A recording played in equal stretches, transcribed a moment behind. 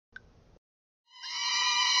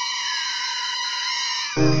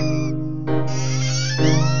Hello,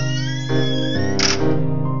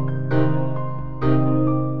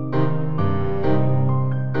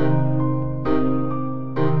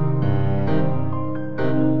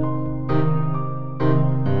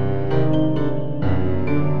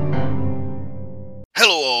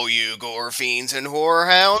 all you gore fiends and horror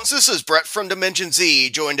hounds. This is Brett from Dimension Z,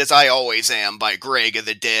 joined as I always am by Greg of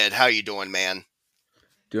the Dead. How you doing, man?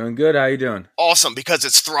 Doing good. How you doing? Awesome, because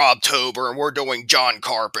it's Throbtober and we're doing John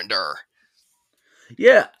Carpenter.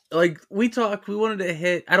 Yeah, like we wanted to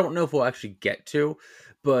hit, I don't know if we'll actually get to,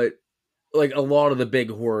 but like a lot of the big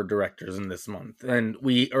horror directors in this month. And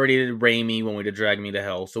we already did Raimi when we did Drag Me to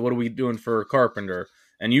Hell. So what are we doing for Carpenter?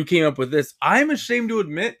 And you came up with this. I'm ashamed to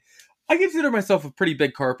admit, I consider myself a pretty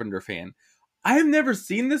big Carpenter fan. I have never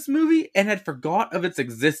seen this movie and had forgot of its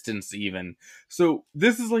existence even. So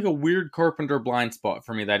this is like a weird Carpenter blind spot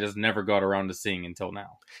for me that I just never got around to seeing until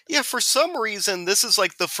now. Yeah, for some reason, this is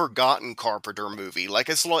like the forgotten Carpenter movie. Like,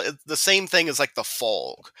 it's the same thing as like The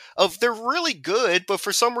Fog. They're really good, but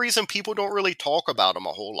for some reason, people don't really talk about them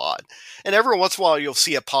a whole lot. And every once in a while, you'll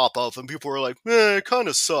see it pop up and people are like, it kind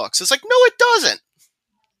of sucks. It's like, no, it doesn't.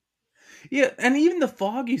 Yeah, and even The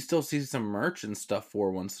Fog, you still see some merch and stuff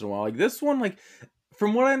for once in a while. Like this one, like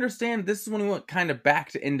from what I understand, this is when we went kind of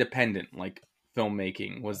back to independent like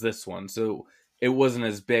filmmaking. Was this one? So it wasn't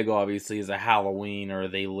as big, obviously, as a Halloween or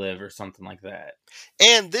They Live or something like that.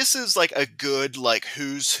 And this is like a good like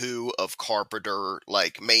who's who of Carpenter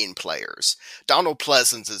like main players. Donald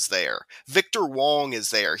Pleasence is there. Victor Wong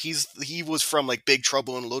is there. He was from like Big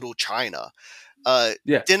Trouble in Little China.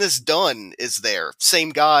 Yeah, Dennis Dunn is there. Same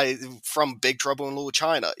guy from Big Trouble in Little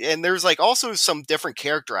China. And there's like also some different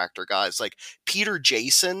character actor guys like Peter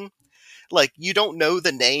Jason. Like you don't know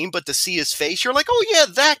the name, but to see his face, you're like, oh yeah,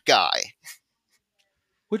 that guy.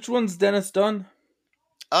 which one's Dennis Dunn?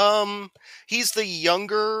 He's the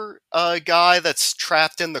younger guy that's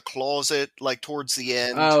trapped in the closet, like towards the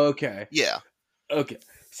end. Oh, okay, Yeah. okay.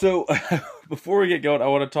 So before we get going, I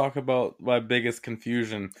want to talk about my biggest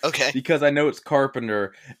confusion. Okay. Because I know it's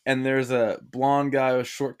Carpenter, and there's a blonde guy with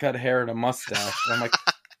short-cut hair and a mustache. And I'm like,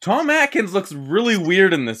 Tom Atkins looks really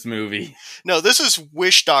weird in this movie. No, this is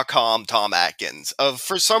Wish.com Tom Atkins.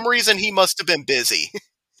 For some reason, he must have been busy.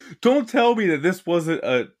 Don't tell me that this wasn't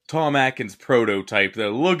a Tom Atkins prototype,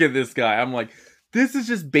 though. Look at this guy. I'm like, this is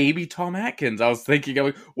just baby Tom Atkins. I was thinking, I'm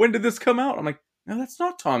like, when did this come out? I'm like, no, that's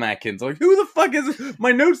not Tom Atkins. I'm like, who the fuck is this?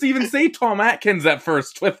 My notes even say Tom Atkins at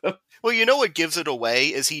first with him. Well, you know what gives it away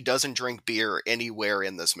is he doesn't drink beer anywhere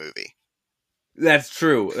in this movie. That's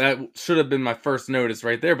true. That should have been my first notice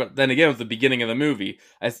right there. But then again, it was the beginning of the movie.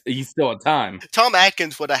 He's still on time. Tom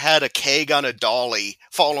Atkins would have had a keg on a dolly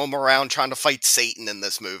follow him around trying to fight Satan in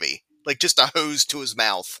this movie. Like just a hose to his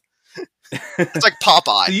mouth. It's like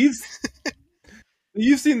Popeye. So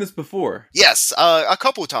you've seen this before. Yes, a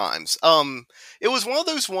couple times. It was one of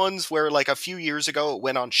those ones where, like, a few years ago, it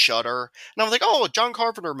went on Shudder, and I was like, "Oh, a John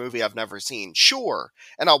Carpenter movie I've never seen." Sure,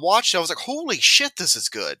 and I watched it. I was like, "Holy shit, this is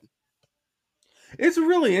good." It's a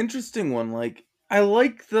really interesting one. Like, I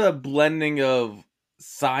like the blending of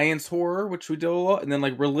science horror, which we do a lot, and then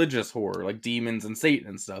like religious horror, like demons and Satan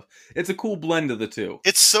and stuff. It's a cool blend of the two.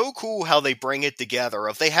 It's so cool how they bring it together.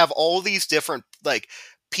 Of they have all these different like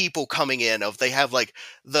people coming in. Of they have like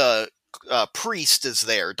the priest is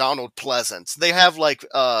there, Donald Pleasance. They have like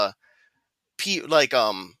oh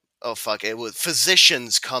fuck it with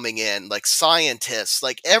physicians coming in, like scientists,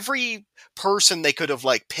 like every person they could have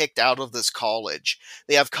like picked out of this college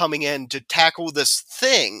they have coming in to tackle this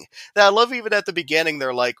thing that I love. Even at the beginning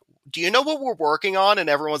they're like, do you know what we're working on? And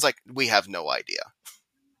everyone's like, we have no idea.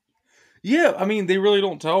 Yeah, I mean, they really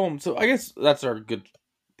don't tell them. So I guess that's our good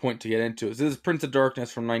point to get into. This is Prince of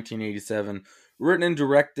Darkness from 1987, written and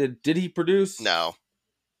directed. Did he produce? No.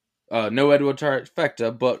 No Edward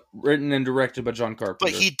Trifecta, but written and directed by John Carpenter.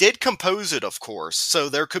 But he did compose it, of course, so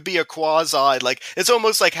there could be a quasi, like, it's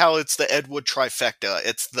almost like how it's the Ed Wood Trifecta,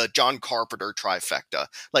 it's the John Carpenter Trifecta.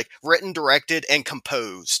 Like, written, directed, and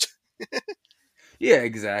composed. Yeah,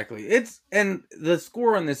 exactly. And the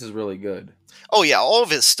score on this is really good. Oh yeah, all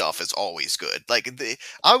of his stuff is always good. Like,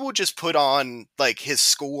 I will just put on, like, his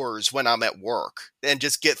scores when I'm at work, and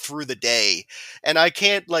just get through the day, and I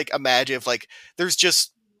can't, like, imagine if, like, there's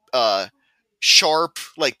just, sharp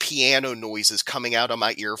like piano noises coming out of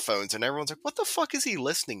my earphones and everyone's like, what the fuck is he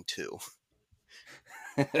listening to?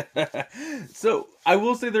 So I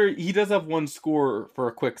will say he does have one score for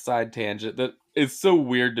a quick side tangent that is so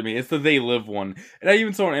weird to me. It's the They Live one. And I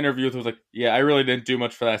even saw an interview with was like, yeah, I really didn't do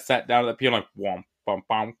much for that. I sat down at the piano like womp bum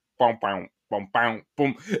bum bum bum boom, boom,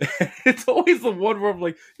 boom. It's always the one where I'm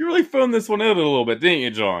like, you really phoned this one out a little bit, didn't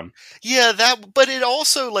you, John? Yeah, but it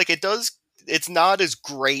also, like, it does, it's not as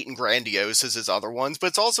great and grandiose as his other ones, but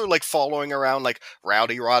it's also, like, following around, like,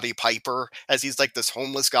 Rowdy Roddy Piper as he's, like, this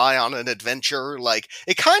homeless guy on an adventure. Like,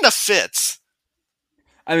 it kind of fits.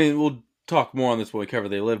 I mean, we'll talk more on this when we cover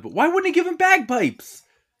They Live, but why wouldn't he give him bagpipes?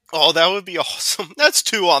 Oh, that would be awesome. That's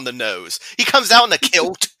too on the nose. He comes out in a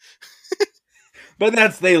kilt. But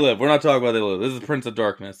that's They Live. We're not talking about They Live. This is Prince of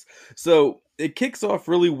Darkness. So it kicks off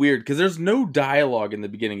really weird because there's no dialogue in the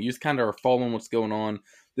beginning. You just kind of are following what's going on.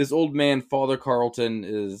 This old man, Father Carlton,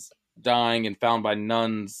 is dying and found by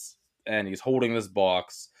nuns, and he's holding this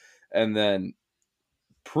box. And then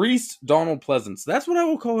Priest Donald Pleasance, that's what I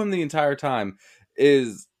will call him the entire time,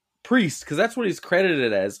 is Priest, because that's what he's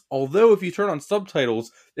credited as. Although if you turn on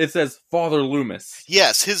subtitles, it says Father Loomis.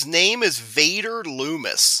 Yes, his name is Vader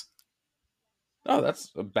Loomis. Oh, that's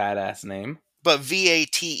a badass name. But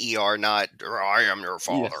Vater, not I am your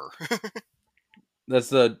father. Yes. That's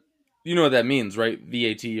the, you know what that means, right?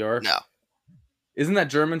 Vater? No. Isn't that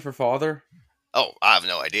German for father? Oh, I have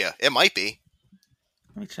no idea. It might be.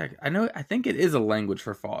 Let me check. I think it is a language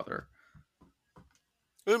for father.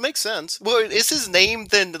 It would make sense. Well, is his name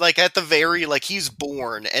then, like, at the very, like, he's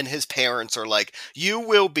born and his parents are like, you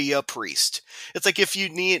will be a priest. It's like if you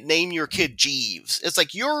name your kid Jeeves. It's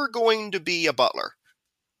like, you're going to be a butler.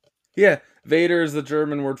 Yeah, Vader is the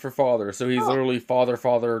German word for father, so he's literally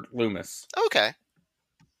Father Loomis. Okay.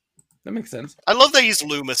 That makes sense. I love that he's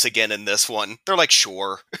Loomis again in this one. They're like,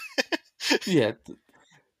 sure. Yeah.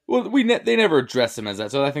 Well, they never address him as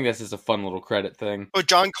that, so I think that's just a fun little credit thing. Oh,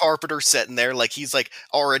 John Carpenter sitting there, like, he's, like,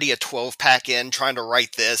 already a 12-pack in, trying to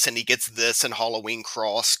write this, and he gets this in Halloween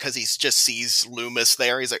Cross, because he just sees Loomis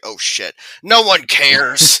there. He's like, oh, shit. No one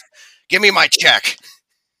cares! Give me my check!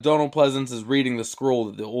 Donald Pleasance is reading the scroll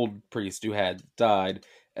that the old priest who had died,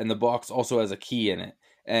 and the box also has a key in it.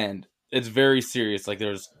 And it's very serious. Like,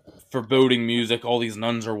 there's foreboding music. All these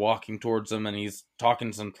nuns are walking towards him, and he's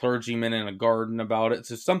talking to some clergymen in a garden about it.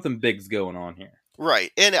 So something big's going on here.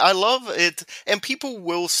 Right. And I love it. And people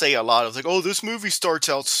will say a lot of, like, oh, this movie starts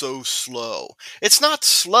out so slow. It's not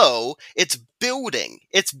slow. It's building.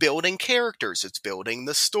 It's building characters. It's building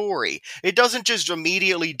the story. It doesn't just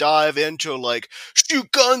immediately dive into, like,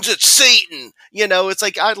 shoot guns at Satan. You know, it's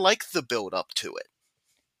like, I like the build up to it.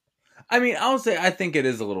 I mean, I'll say I think it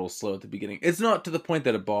is a little slow at the beginning. It's not to the point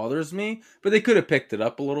that it bothers me, but they could have picked it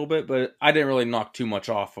up a little bit, but I didn't really knock too much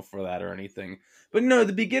off for that or anything. But no,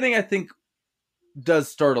 the beginning, I think,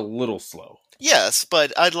 does start a little slow. Yes,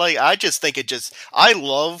 but I just think I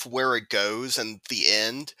love where it goes and the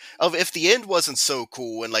end of, if the end wasn't so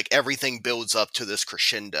cool and, like, everything builds up to this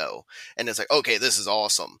crescendo and it's like, okay, this is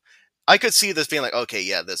awesome. I could see this being like, okay,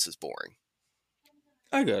 yeah, this is boring.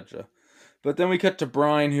 I gotcha. But then we cut to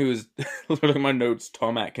Brian, who is, literally my notes,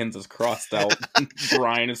 Tom Atkins is crossed out.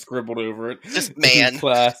 Brian is scribbled over it. This man.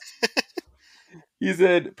 Class. He's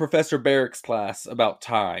in Professor Barrick's class about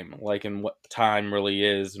time, like, and what time really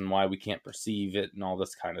is and why we can't perceive it and all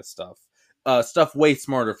this kind of stuff. Stuff way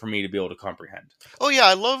smarter for me to be able to comprehend. Oh yeah,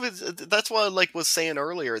 I love it. That's what I, like, was saying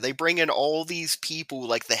earlier. They bring in all these people,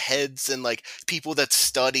 like the heads and, like, people that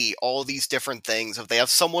study all these different things. If they have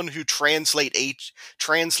someone who translates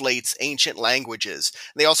ancient languages,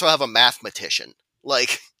 they also have a mathematician.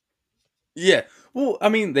 Like, yeah. Well, I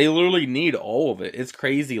mean, they literally need all of it. It's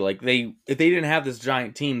crazy. Like, if they didn't have this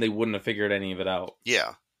giant team, they wouldn't have figured any of it out.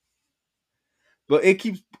 Yeah. But it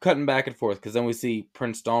keeps cutting back and forth, because then we see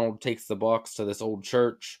Prince Donald takes the box to this old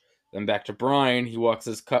church. Then back to Brian. He walks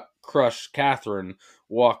his crush, Catherine,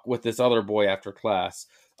 walk with this other boy after class.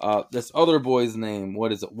 This other boy's name,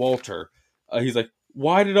 what is it? Walter. He's like,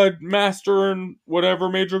 why did I master in whatever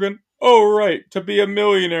major again? Oh, right, to be a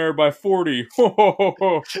millionaire by 40.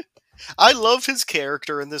 I love his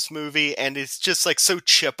character in this movie, and it's just, like, so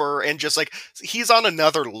chipper, and just, like, he's on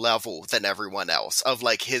another level than everyone else of,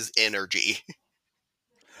 like, his energy.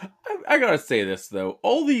 I gotta say this, though.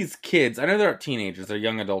 All these kids, I know they're not teenagers, they're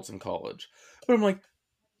young adults in college, but I'm like,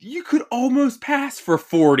 you could almost pass for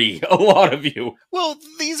 40, a lot of you. Well,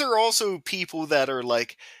 these are also people that are,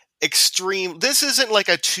 like, extreme. This isn't like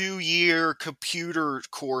a 2-year computer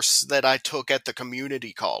course that I took at the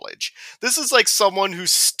community college. This is like someone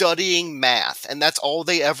who's studying math, and that's all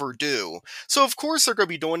they ever do. So of course they're going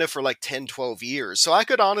to be doing it for like 10, 12 years. So I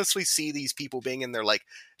could honestly see these people being in their, like,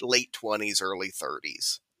 late 20s, early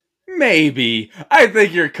 30s. Maybe. I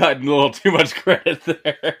think you're cutting a little too much credit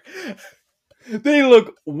there. They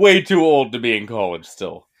look way too old to be in college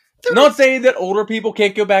still. Not saying that older people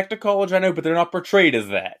can't go back to college, I know, but they're not portrayed as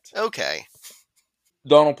that. Okay.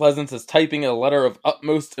 Donald Pleasance is typing a letter of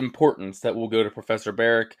utmost importance that will go to Professor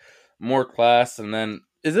Barrick. More class, and then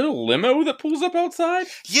is it a limo that pulls up outside?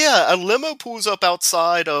 Yeah, a limo pulls up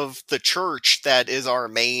outside of the church that is our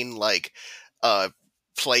main uh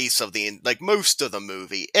place of the like most of the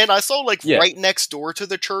movie. And I saw like Yeah. right next door to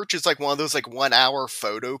the church is like one of those like 1 hour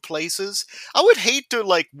photo places. I would hate to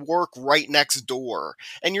like work right next door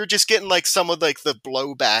and you're just getting like some of like the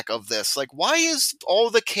blowback of this. Like why is all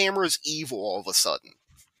the cameras evil all of a sudden?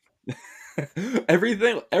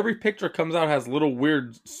 Every picture comes out has little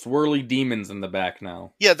weird swirly demons in the back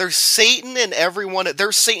now. Yeah, there's Satan in everyone.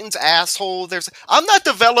 There's Satan's asshole. I'm not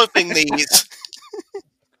developing these.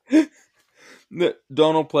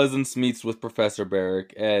 Donald Pleasance meets with Professor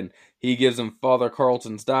Barrick, and he gives him Father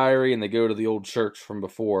Carlton's diary, and they go to the old church from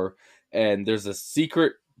before, and there's a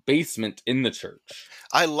secret basement in the church.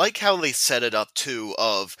 I like how they set it up too.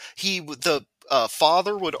 The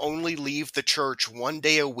father would only leave the church 1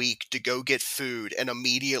 day a week to go get food and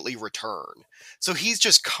immediately return. So he's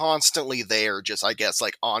just constantly there, just I guess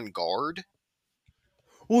like on guard.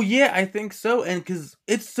 Well, yeah, I think so, and because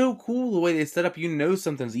it's so cool the way they set up, you know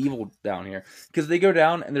something's evil down here. Because they go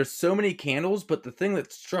down, and there's so many candles, but the thing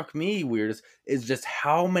that struck me weird is just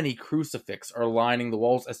how many crucifix are lining the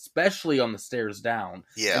walls, especially on the stairs down.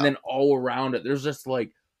 Yeah, And then all around it, there's just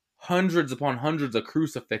like hundreds upon hundreds of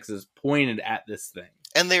crucifixes pointed at this thing.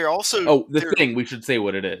 and they're also Oh, the thing, we should say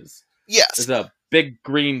what it is. yes. It's a big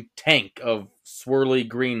green tank of swirly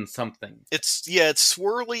green something. It's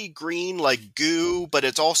swirly green like goo, but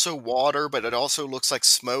it's also water, but it also looks like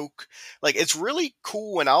smoke. Like it's really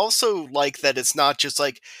cool, and I also like that it's not just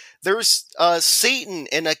like there's Satan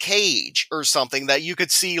in a cage or something that you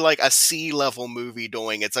could see like a sea level movie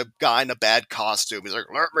doing. It's a guy in a bad costume. He's like,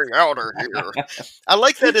 "Let me out of here." I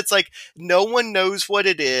like that it's like no one knows what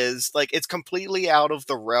it is. Like it's completely out of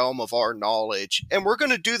the realm of our knowledge, and we're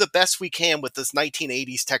gonna do the best we can with this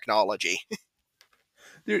 1980s technology.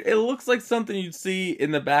 Dude, it looks like something you'd see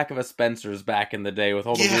in the back of a Spencer's back in the day with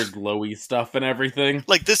all the Yeah. weird glowy stuff and everything.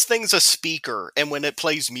 Like this thing's a speaker, and when it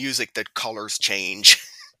plays music, the colors change.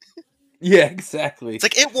 Yeah, exactly. It's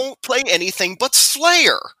like it won't play anything but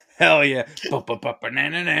Slayer. Hell yeah.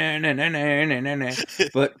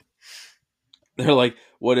 But they're like,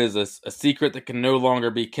 what is this? A secret that can no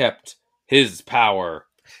longer be kept. His power.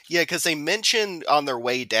 Yeah, because they mentioned on their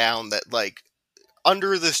way down that like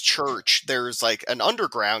under this church, there's like an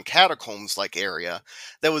underground catacombs like area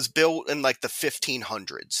that was built in like the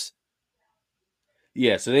 1500s.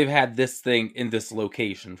 Yeah, so they've had this thing in this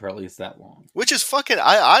location for at least that long. Which is fucking,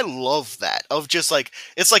 I love that. Of just like,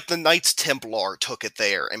 it's like the Knights Templar took it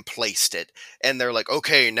there and placed it. And they're like,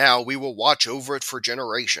 okay, now we will watch over it for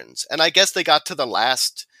generations. And I guess they got to the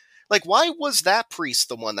last, like, why was that priest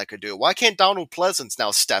the one that could do it? Why can't Donald Pleasance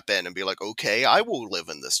now step in and be like, okay, I will live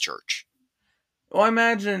in this church? Well, I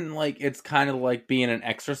imagine like it's kind of like being an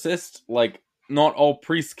exorcist. Like not all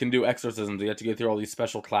priests can do exorcisms. You have to go through all these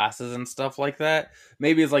special classes and stuff like that.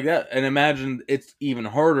 Maybe it's like that. And imagine it's even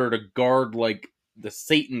harder to guard like the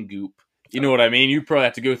Satan goop. You know what I mean? You probably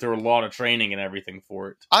have to go through a lot of training and everything for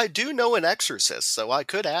it. I do know an exorcist, so I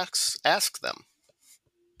could ask them.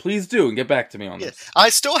 Please do and get back to me on Yeah, this. I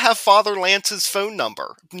still have Father Lance's phone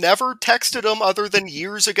number. Never texted him other than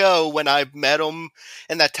years ago when I met him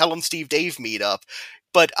in that Tell 'em Steve Dave meetup.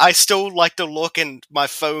 But I still like to look and my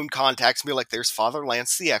phone contacts me like there's Father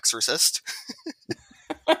Lance the Exorcist.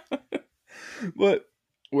 But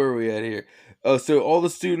where are we at here? Oh, so all the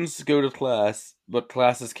students go to class, but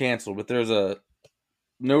class is canceled. But there's a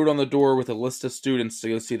note on the door with a list of students to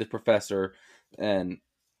go see the professor, and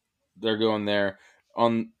they're going there.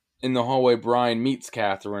 In the hallway, Brian meets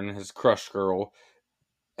Catherine, his crush girl,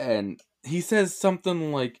 and he says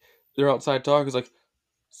something like they're outside talking. He's like,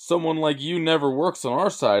 "Someone like you never works on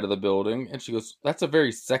our side of the building," and she goes, "That's a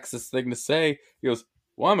very sexist thing to say." He goes,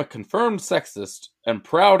 "Well, I'm a confirmed sexist and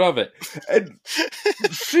proud of it." And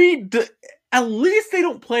at least they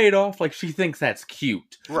don't play it off like she thinks that's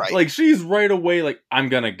cute. Right. Like she's right away like, "I'm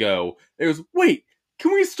gonna go." It goes, "Wait,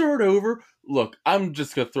 can we start over?" Look, I'm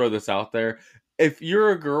just gonna throw this out there. If you're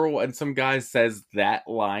a girl and some guy says that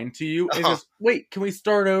line to you and goes, "Wait, can we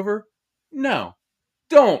start over?" No.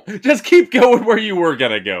 Don't. Just keep going where you were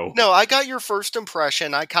gonna go. No, I got your first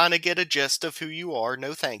impression. I kind of get a gist of who you are.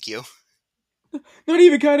 No, thank you. Not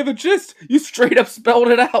even kind of a gist. You straight up spelled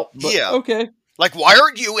it out. But, Yeah. okay. Like, why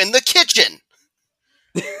aren't you in the kitchen?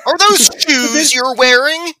 Are those shoes you're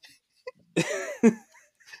wearing?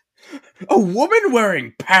 A woman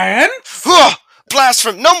wearing pants? Ugh,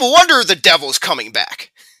 blasphemy. No wonder the devil's coming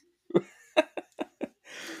back.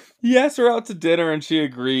 He asks her out to dinner and she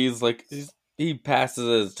agrees. Like, he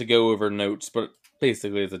passes to go over notes, but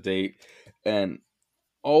basically as a date. And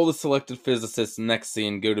all the selected physicists next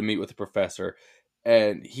scene go to meet with the professor,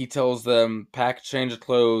 and he tells them, pack a change of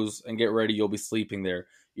clothes and get ready, you'll be sleeping there.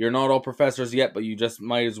 You're not all professors yet, but you just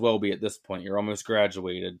might as well be at this point. You're almost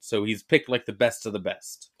graduated. So he's picked like the best of the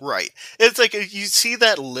best. Right. It's like you see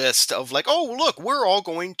that list of like, oh, look, we're all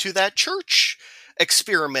going to that church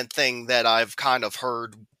experiment thing that I've kind of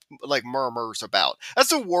heard like murmurs about. That's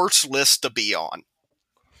the worst list to be on.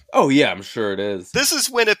 Oh yeah, I'm sure it is. This is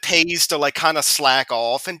when it pays to like kind of slack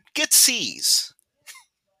off and get C's.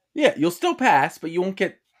 Yeah, you'll still pass, but you won't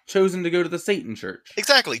get chosen to go to the Satan church.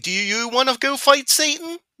 Exactly. Do you want to go fight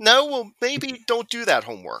Satan? No? Well, maybe don't do that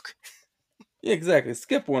homework. Yeah, exactly.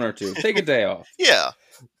 Skip one or two. Take a day off. Yeah.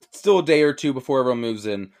 Still a day or two before everyone moves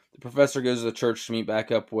in. The professor goes to the church to meet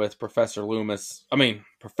back up with Professor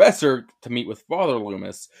to meet with Father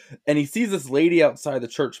Loomis. And he sees this lady outside the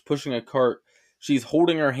church pushing a cart. She's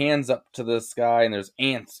holding her hands up to the sky, and there's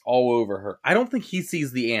ants all over her. I don't think he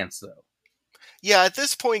sees the ants, though. Yeah, at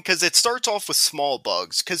this point, because it starts off with small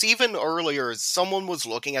bugs, because even earlier, someone was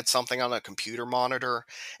looking at something on a computer monitor,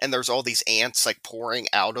 and there's all these ants, like, pouring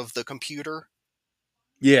out of the computer.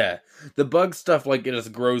 Yeah, the bug stuff, like, it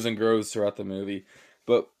just grows and grows throughout the movie.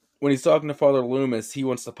 But when he's talking to Father Loomis, he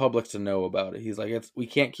wants the public to know about it. He's like, we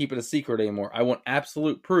can't keep it a secret anymore. I want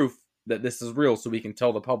absolute proof that this is real so we can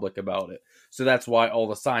tell the public about it. So that's why all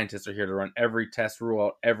the scientists are here to run every test, rule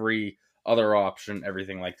out every other option,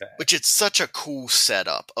 everything like that. Which it's such a cool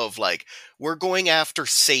setup of like we're going after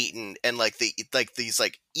Satan and like these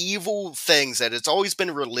like evil things that it's always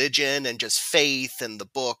been religion and just faith and the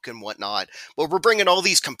book and whatnot, but we're bringing all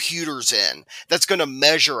these computers in that's going to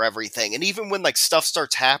measure everything. And even when like stuff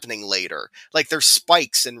starts happening later, like there's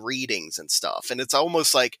spikes and readings and stuff, and it's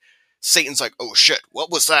almost like Satan's like, oh shit,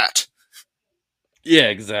 what was that? Yeah,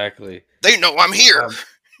 exactly. They know I'm here.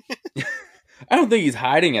 I don't think he's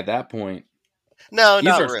hiding at that point. No, he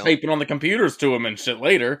not starts really. taping on the computers to him and shit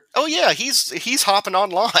later. Oh yeah, he's hopping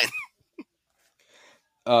online.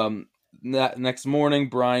 Next morning,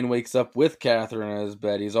 Brian wakes up with Catherine in his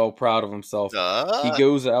bed. He's all proud of himself. He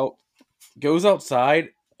goes outside,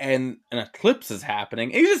 and an eclipse is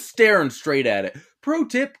happening. And he's just staring straight at it. Pro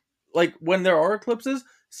tip, like when there are eclipses,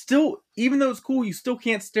 still, even though it's cool, you still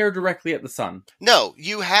can't stare directly at the sun. No,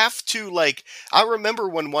 you have to, like, I remember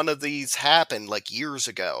when one of these happened, like, years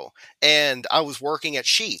ago, and I was working at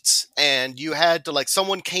Sheets, and you had to, like,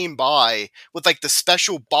 someone came by with, like, the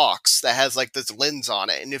special box that has, like, this lens on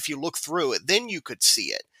it, and if you look through it, then you could see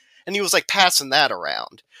it. And he was, like, passing that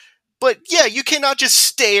around. But, yeah, you cannot just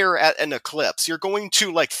stare at an eclipse. You're going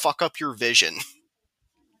to, like, fuck up your vision.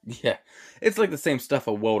 Yeah, it's like the same stuff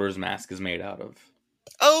a welder's mask is made out of.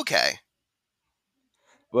 Okay.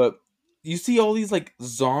 But you see all these, like,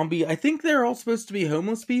 zombie... I think they're all supposed to be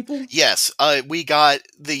homeless people? Yes, we got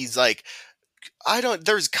these, like...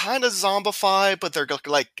 there's kind of zombified, but they're,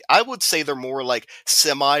 like, I would say they're more, like,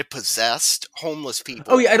 semi-possessed homeless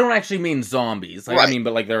people. Oh, yeah, I don't actually mean zombies. Like, right. I mean,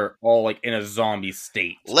 but, like, they're all, like, in a zombie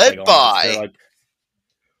state. Led like, by... like,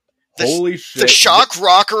 holy shit. The shock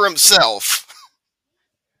rocker himself.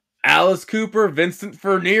 Alice Cooper, Vincent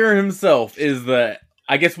Furnier himself is the...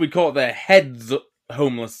 I guess we'd call it the head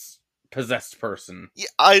homeless possessed person.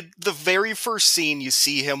 Yeah, the very first scene you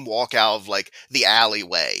see him walk out of like the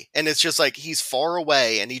alleyway, and it's just like he's far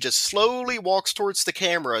away and he just slowly walks towards the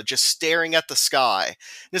camera just staring at the sky.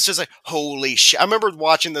 And it's just like, holy shit. I remember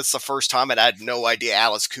watching this the first time and I had no idea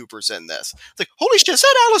Alice Cooper's in this. It's like, holy shit, is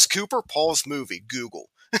that Alice Cooper? Paul's movie. Google.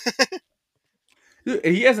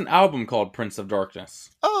 He has an album called Prince of Darkness.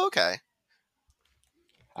 Oh, okay.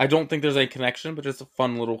 I don't think there's a connection, but just a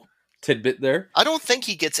fun little tidbit there. I don't think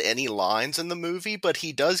he gets any lines in the movie, but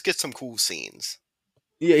he does get some cool scenes.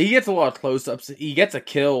 Yeah, he gets a lot of close-ups. He gets a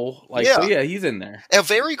kill. So yeah, he's in there. A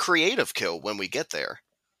very creative kill when we get there.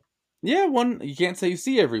 Yeah, one you can't say you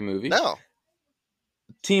see every movie. No.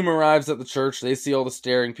 Team arrives at the church. They see all the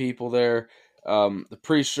staring people there. The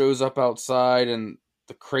priest shows up outside, and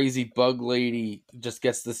the crazy bug lady just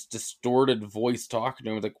gets this distorted voice talking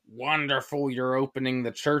to him. Like, wonderful, you're opening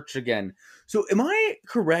the church again. So am I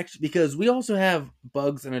correct? Because we also have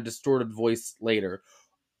bugs and a distorted voice later.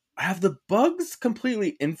 Have the bugs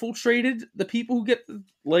completely infiltrated the people who get,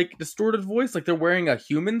 like, distorted voice? Like they're wearing a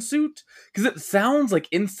human suit? Because it sounds like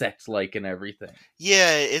insect-like and everything.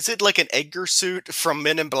 Yeah, is it like an Edgar suit from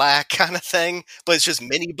Men in Black kind of thing? But it's just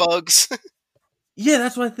mini bugs? Yeah,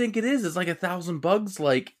 that's what I think it is. It's like 1,000 bugs,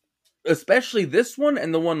 like, especially this one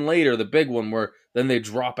and the one later, the big one, where then they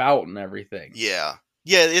drop out and everything. Yeah.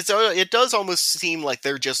 Yeah, it does almost seem like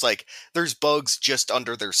they're just like, there's bugs just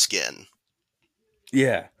under their skin.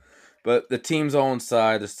 Yeah. But the team's all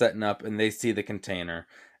inside, they're setting up, and they see the container,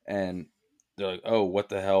 and they're like, "Oh, what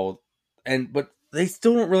the hell?" But they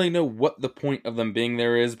still don't really know what the point of them being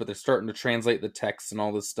there is. But they're starting to translate the text and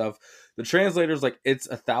all this stuff. The translator's like, "It's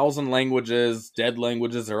 1,000 languages, dead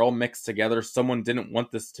languages. They're all mixed together. Someone didn't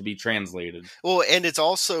want this to be translated." Well, and it's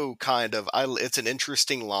also kind of it's an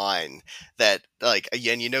interesting line that, like,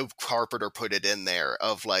 again, Carpenter put it in there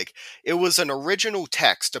of like, it was an original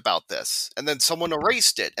text about this, and then someone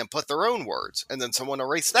erased it and put their own words, and then someone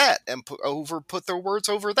erased that and put their words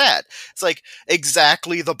over that. It's like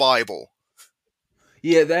exactly the Bible.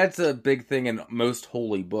 Yeah, that's a big thing in most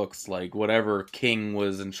holy books. Like whatever king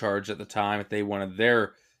was in charge at the time, if they wanted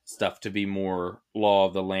their stuff to be more law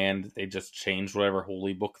of the land, they just changed whatever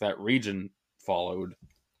holy book that region followed.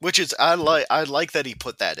 Which is I like that he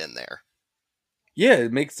put that in there. Yeah,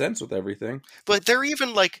 it makes sense with everything. But they're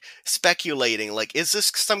even like speculating, like, is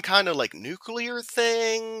this some kind of like nuclear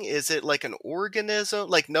thing? Is it like an organism?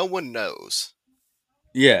 Like, no one knows.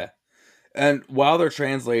 Yeah. And while they're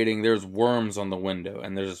translating, there's worms on the window,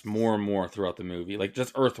 and there's just more and more throughout the movie, like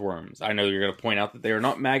just earthworms. I know you're going to point out that they are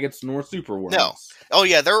not maggots nor No. superworms. Oh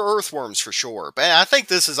yeah, they're earthworms for sure. But I think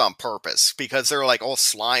this is on purpose because they're like all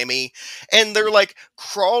slimy and they're like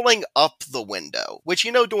crawling up the window, which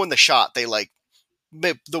during the shot they like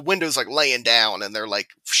the window's like laying down and they're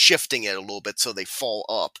like shifting it a little bit so they fall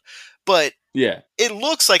up. But Yeah. it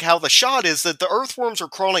looks like how the shot is that the earthworms are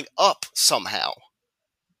crawling up somehow.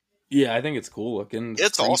 Yeah, I think it's cool looking. It's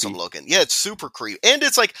It's awesome creepy. looking. Yeah, it's super creepy. And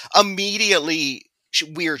it's like immediately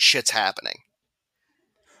weird shit's happening.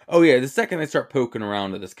 Oh yeah, the second they start poking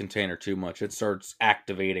around at this container too much, it starts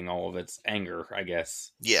activating all of its anger, I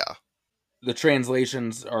guess. Yeah. The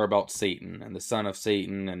translations are about Satan and the son of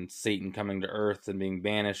Satan and Satan coming to earth and being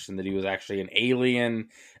banished, and that he was actually an alien,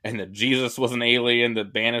 and that Jesus was an alien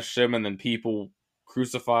that banished him, and then people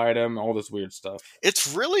crucified him, all this weird stuff.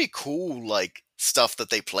 It's really cool, like, stuff that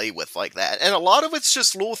they play with like that. And a lot of it's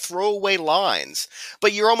just little throwaway lines,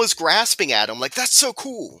 but you're almost grasping at them like, that's so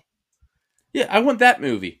cool. Yeah, I want that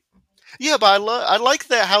movie. Yeah, but I like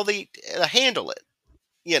that how they handle it,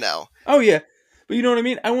 you know. Oh yeah, but you know what I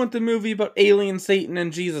mean? I want the movie about alien Satan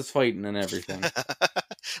and Jesus fighting and everything.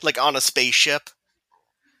 Like on a spaceship.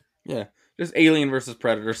 Yeah, just Alien versus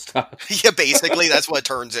Predator stuff. Yeah, basically, that's what it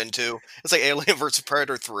turns into. It's like Alien vs.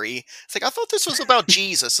 Predator 3. It's like, I thought this was about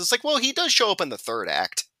Jesus. It's like, well, he does show up in the third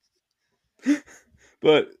act.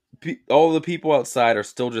 But all the people outside are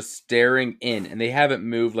still just staring in, and they haven't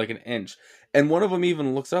moved like an inch. And one of them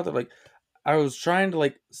even looks out. They're like, I was trying to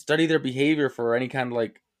like study their behavior for any kind of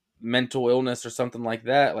like mental illness or something like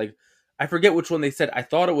that. Like, I forget which one they said. I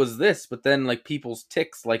thought it was this, but then like people's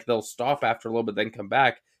ticks, like they'll stop after a little bit, then come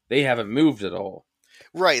back. They haven't moved at all.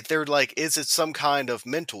 Right, they're like, is it some kind of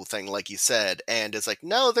mental thing, like you said? And it's like,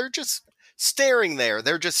 no, they're just staring there.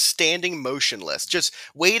 They're just standing motionless, just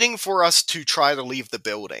waiting for us to try to leave the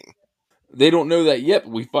building. They don't know that yet,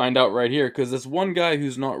 but we find out right here because this one guy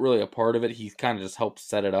who's not really a part of it, he kind of just helps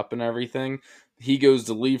set it up and everything. He goes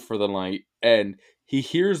to leave for the night and he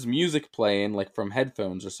hears music playing like from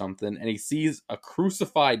headphones or something, and he sees a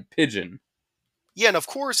crucified pigeon. Yeah, and of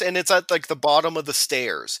course, and it's at like the bottom of the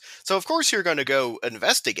stairs. So of course you're going to go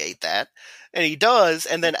investigate that. And he does,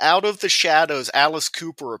 and then out of the shadows, Alice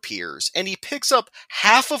Cooper appears, and he picks up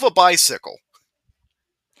half of a bicycle.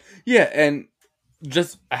 Yeah, and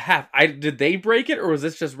just a half. Did they break it or was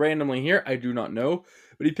this just randomly here? I do not know.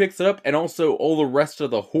 But he picks it up, and also all the rest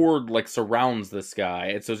of the horde like surrounds this guy.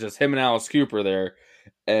 And so it's just him and Alice Cooper there,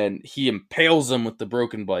 and he impales him with the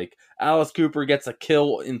broken bike. Alice Cooper gets a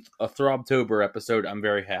kill in a Throbtober episode. I'm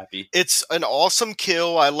very happy. It's an awesome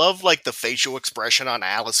kill. I love like the facial expression on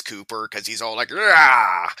Alice Cooper because he's all like,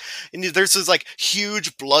 "Rah!" And there's this like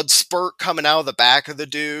huge blood spurt coming out of the back of the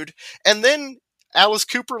dude, and then Alice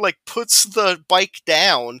Cooper like puts the bike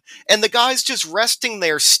down, and the guy's just resting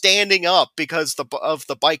there, standing up because of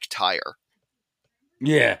the bike tire.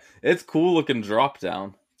 Yeah, it's cool looking drop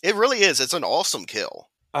down. It really is. It's an awesome kill.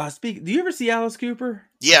 Do you ever see Alice Cooper?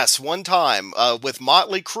 Yes, one time with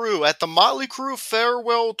Motley Crue at the Motley Crue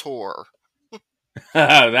farewell tour.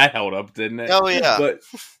 That held up, didn't it? Oh yeah, but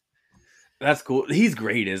that's cool. He's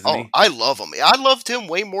great, isn't he? I love him. I loved him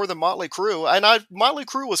way more than Motley Crue, and Motley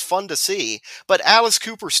Crue was fun to see. But Alice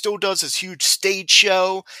Cooper still does his huge stage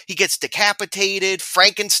show. He gets decapitated.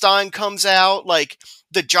 Frankenstein comes out. Like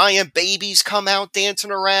the giant babies come out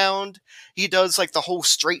dancing around. He does like the whole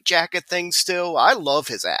straitjacket thing. Still, I love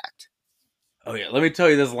his act. Oh yeah, let me tell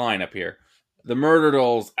you this lineup here. The Murder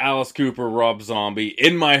Dolls, Alice Cooper, Rob Zombie,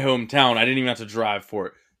 in my hometown. I didn't even have to drive for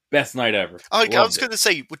it. Best night ever. I was going to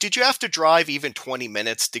say, did you have to drive even 20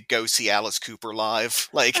 minutes to go see Alice Cooper live?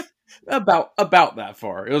 Like, About that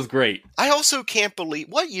far. It was great. I also can't believe,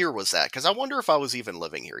 what year was that? Because I wonder if I was even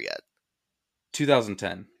living here yet.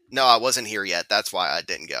 2010. No, I wasn't here yet. That's why I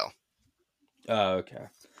didn't go. Okay.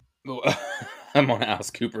 I'm on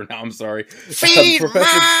Alice Cooper now. I'm sorry. Feed Professor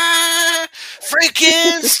my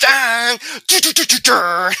Frankenstein.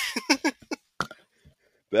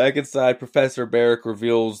 Back inside, Professor Barrick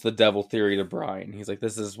reveals the devil theory to Brian. He's like,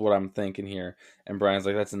 "This is what I'm thinking here," and Brian's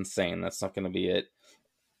like, "That's insane. That's not going to be it."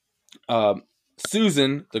 Um,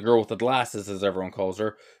 Susan, the girl with the glasses, as everyone calls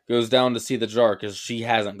her, goes down to see the jar because she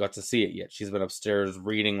hasn't got to see it yet. She's been upstairs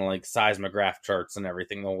reading like seismograph charts and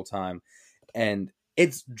everything the whole time, and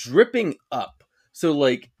it's dripping up. So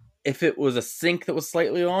like, if it was a sink that was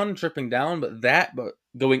slightly on, dripping down, but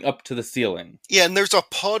going up to the ceiling. Yeah, and there's a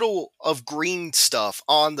puddle of green stuff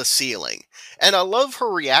on the ceiling. And I love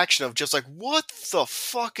her reaction of just like, what the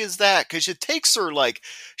fuck is that? Because it takes her like,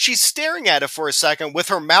 she's staring at it for a second with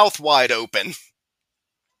her mouth wide open.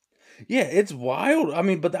 Yeah, it's wild. I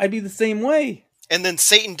mean, but I'd be the same way. And then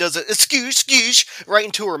Satan does it, excuse, right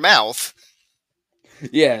into her mouth.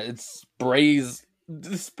 Yeah, it sprays.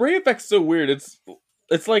 The spray effect's so weird.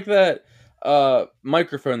 It's like that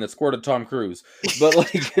microphone that squirted Tom Cruise, but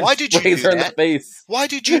like it Why did you sprays do her in the that? face. Why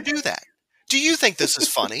did you do that? Do you think this is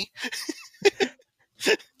funny?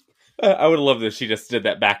 I would have loved if she just did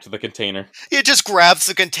that back to the container. It just grabs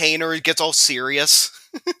the container, it gets all serious.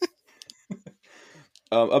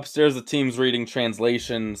 Upstairs, the team's reading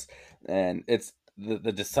translations, and it's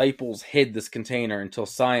the disciples hid this container until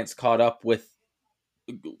science caught up with,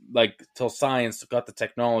 like, till science got the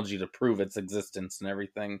technology to prove its existence and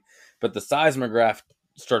everything. But the seismograph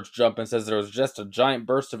starts jumping, says there was just a giant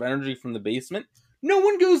burst of energy from the basement. No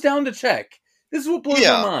one goes down to check. This is what blows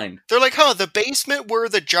my mind. They're like, the basement where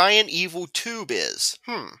the giant evil tube is.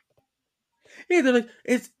 Yeah, they're like,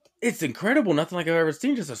 it's incredible. Nothing like I've ever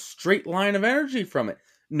seen. Just a straight line of energy from it.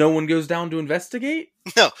 No one goes down to investigate?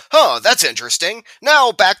 No. That's interesting.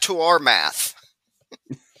 Now back to our math.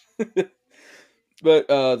 But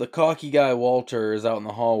the cocky guy, Walter, is out in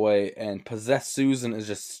the hallway, and possessed Susan is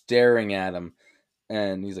just staring at him.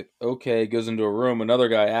 And he's like, okay, goes into a room. Another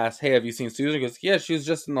guy asks, hey, have you seen Susan? He goes, yeah, she was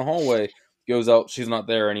just in the hallway. Goes out, she's not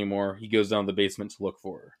there anymore. He goes down to the basement to look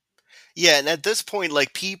for her. Yeah, and at this point,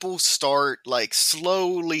 like, people start, like,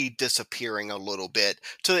 slowly disappearing a little bit.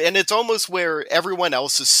 And it's almost where everyone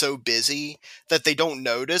else is so busy that they don't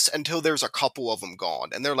notice until there's a couple of them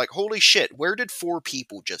gone. And they're like, holy shit, where did 4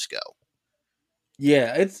 people just go?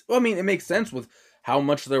 Yeah, it makes sense with how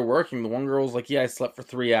much they're working. The one girl's like, yeah, I slept for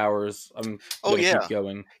 3 hours. I'm gonna keep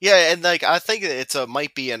going. Yeah, and like I think it's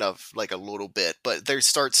might be in a like a little bit, but they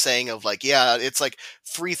start saying of like, yeah, it's like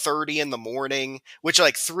 3:30 in the morning, which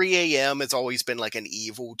like 3 a.m. has always been like an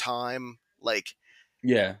evil time. Like,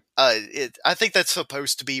 Yeah. I think that's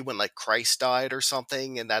supposed to be when like Christ died or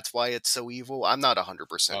something, and that's why it's so evil. I'm not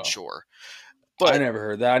 100% sure, I but never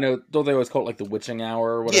heard that. I know, don't they always call it like the witching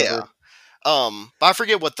hour or whatever? yeah. But I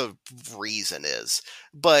forget what the reason is.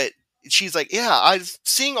 But she's like, yeah, I'm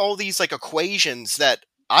seeing all these like equations that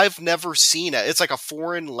I've never seen it. It's like a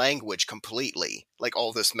foreign language completely, like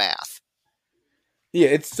all this math. Yeah,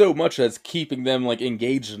 it's so much that's keeping them like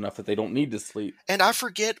engaged enough that they don't need to sleep. And I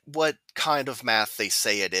forget what kind of math they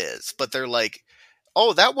say it is, but they're like,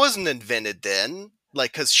 oh, that wasn't invented then.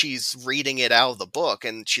 Like, because she's reading it out of the book,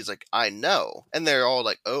 and she's like, I know. And they're all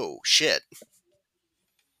like, oh, shit.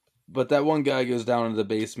 But that one guy goes down into the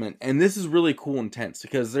basement, and this is really cool and tense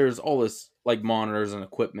because there's all this like monitors and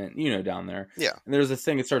equipment, down there. Yeah. And there's this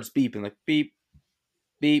thing that starts beeping, like beep,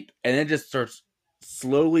 beep, and it just starts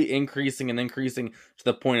slowly increasing and increasing to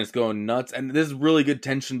the point it's going nuts. And this is really good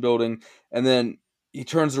tension building. And then he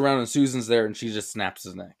turns around and Susan's there, and she just snaps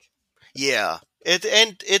his neck. Yeah.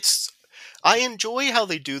 I enjoy how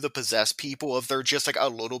they do the possessed people if they're just like a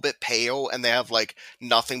little bit pale and they have like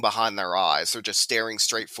nothing behind their eyes. They're just staring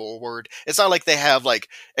straight forward. It's not like they have like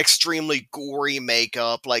extremely gory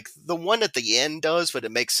makeup like the one at the end does, but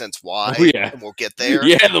it makes sense why. Oh, yeah. And we'll get there.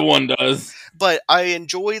 Yeah, the one does. But I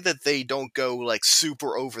enjoy that they don't go like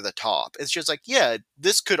super over the top. It's just like, yeah,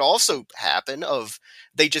 this could also happen of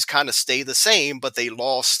they just kind of stay the same, but they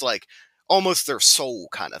lost like almost their soul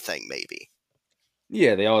kind of thing maybe.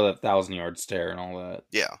 Yeah, they all have that 1,000-yard stare and all that.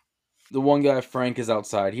 Yeah. The one guy, Frank, is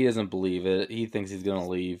outside. He doesn't believe it. He thinks he's going to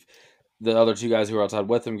leave. The other 2 guys who are outside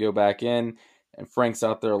with him go back in, and Frank's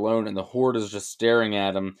out there alone, and the horde is just staring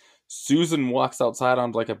at him. Susan walks outside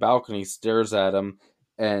onto like a balcony, stares at him,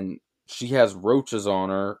 and she has roaches on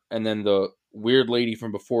her, and then the weird lady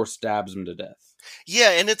from before stabs him to death.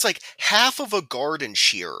 Yeah, and it's like half of a garden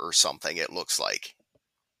shear or something, it looks like.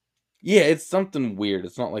 Yeah, it's something weird.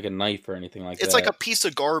 It's not like a knife or anything like It's like a that. piece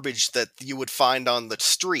of garbage that you would find on the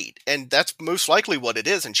street, and that's most likely what it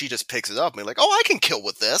is. And she just picks it up and be like, "Oh, I can kill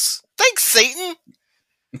with this. Thanks, Satan."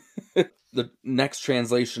 The next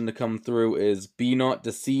translation to come through is "Be not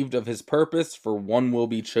deceived of his purpose, for one will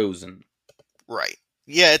be chosen." Right.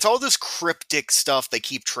 Yeah, it's all this cryptic stuff they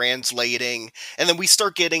keep translating, and then we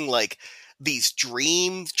start getting like these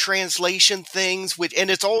dream translation things, which and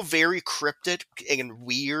it's all very cryptic and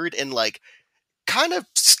weird and like kind of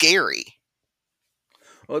scary.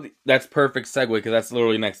 Well, that's perfect segue because that's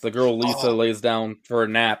literally next. The girl Lisa Oh, lays down for a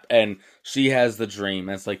nap, and she has the dream.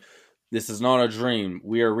 And it's like, this is not a dream.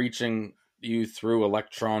 We are reaching you through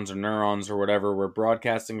electrons or neurons or whatever. We're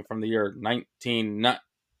broadcasting from the year 19.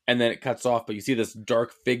 And then it cuts off, but you see this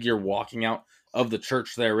dark figure walking out of the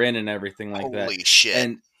church they're in and everything like that. holy shit.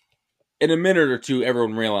 And in a minute or two,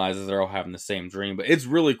 everyone realizes they're all having the same dream. But it's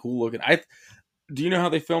really cool looking. Do you know how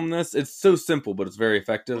they filmed this? It's so simple, but it's very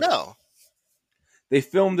effective. No. They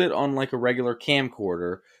filmed it on like a regular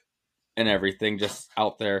camcorder and everything, just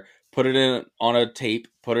out there. Put it in on a tape,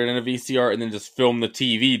 put it in a VCR, and then just film the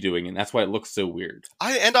TV doing it. And that's why it looks so weird.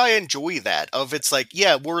 I enjoy that of it's like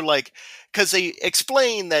yeah we're like because they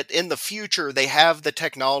explain that in the future they have the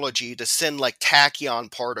technology to send like tachyon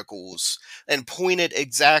particles and point it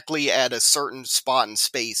exactly at a certain spot in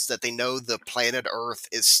space that they know the planet Earth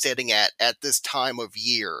is sitting at this time of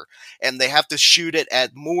year, and they have to shoot it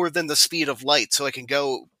at more than the speed of light so it can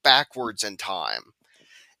go backwards in time.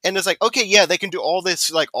 And it's like, okay, yeah, they can do all this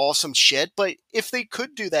like awesome shit, but if they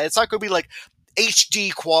could do that, it's not going to be like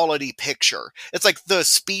HD quality picture. It's like the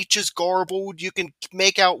speech is garbled. You can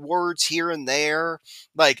make out words here and there.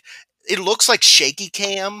 Like it looks like shaky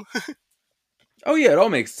cam, Oh yeah, it all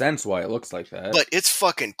makes sense why it looks like that. but it's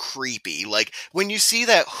fucking creepy. Like when you see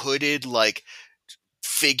that hooded like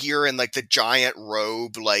figure in like the giant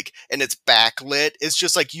robe, like and it's backlit, it's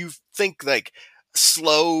just like you think like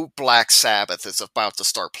slow Black Sabbath is about to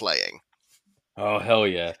start playing. Oh hell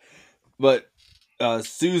yeah! But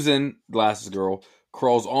Susan, glasses girl,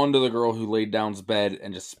 crawls onto the girl who laid down's bed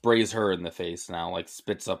and just sprays her in the face. Now, like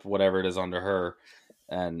spits up whatever it is under her,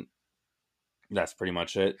 and that's pretty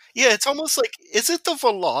much it. Yeah, it's almost like is it the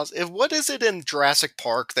Veloc? What is it in Jurassic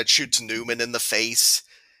Park that shoots Newman in the face?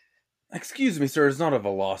 Excuse me, sir. It's not a I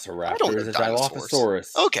don't Velociraptor. know It's a dinosaurs.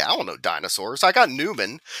 Dilophosaurus. Okay, I don't know dinosaurs. I got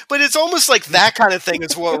Newman, but it's almost like that kind of thing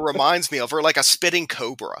is what it reminds me of, or like a spitting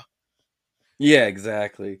cobra. Yeah,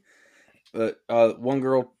 exactly. But one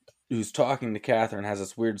girl who's talking to Catherine has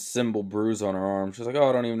this weird symbol bruise on her arm. She's like, "Oh,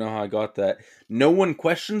 I don't even know how I got that." No one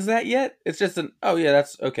questions that yet. It's just an, "Oh yeah,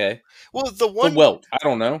 that's okay." Well, It's a welt. I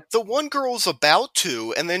don't know. the one girl's about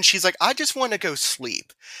to, and then she's like, I just want to go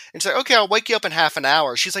sleep. And she's like, okay, I'll wake you up in half an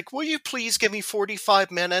hour. She's like, will you please give me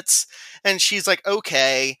 45 minutes? And she's like,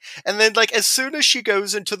 okay. And then, like, as soon as she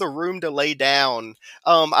goes into the room to lay down,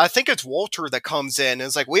 I think it's Walter that comes in and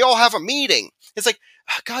is like, we all have a meeting. It's like,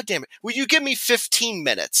 God damn it. Will you give me 15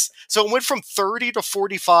 minutes? So it went from 30 to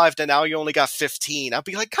 45 to now you only got 15. I'd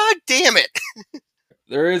be like, God damn it.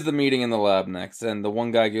 There is the meeting in the lab next, and the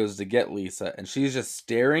one guy goes to get Lisa, and she's just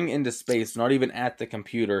staring into space, not even at the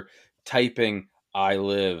computer, typing I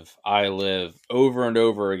live," over and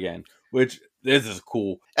over again, which this is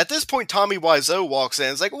cool. At this point, Tommy Wiseau walks in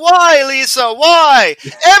and is like, why, Lisa? Why?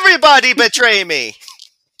 Everybody betray me.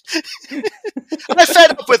 I'm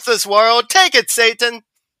fed up with this world. Take it, Satan.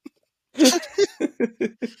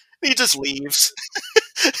 He just leaves.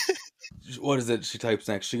 What is it she types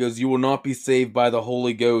next? She goes, "You will not be saved by the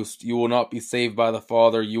Holy Ghost. You will not be saved by the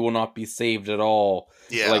Father. You will not be saved at all."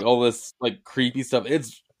 Yeah. Like all this like creepy stuff.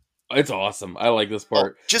 It's awesome. I like this Oh,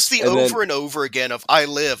 part. just the And then over and over again of I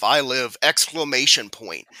live, exclamation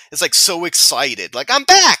point. It's like so excited. Like, I'm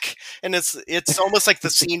back! And it's almost like the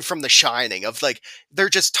scene from The Shining of like, they're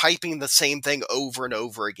just typing the same thing over and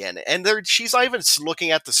over again. And she's not even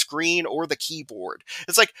looking at the screen or the keyboard.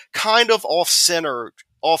 It's like kind of off center,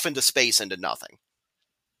 off into space, into nothing.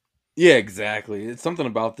 yeah, exactly. It's something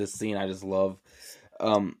about this scene I just love.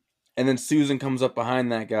 Um and then Susan comes up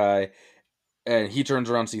behind that guy and he turns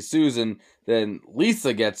around to see Susan, then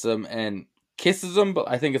Lisa gets him and kisses him, but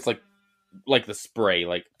I think it's like the spray,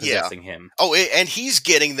 like Yeah. possessing him. Oh, and he's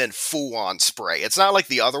getting then full on spray. It's not like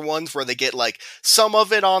the other ones where they get like some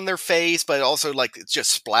of it on their face, but also like it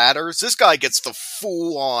just splatters. This guy gets the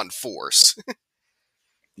full on force.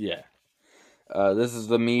 Yeah. This is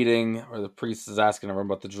the meeting where the priest is asking everyone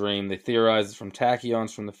about the dream. They theorize it's from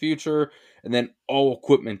tachyons from the future, and then all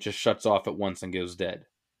equipment just shuts off at once and goes dead.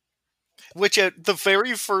 Which at the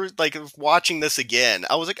very first, like watching this again,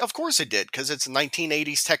 I was like, of course it did, because it's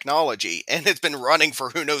 1980s technology and it's been running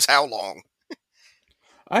for who knows how long.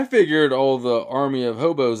 I figured all the army of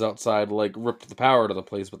hobos outside like ripped the power to the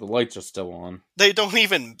place, but the lights are still on. They didn't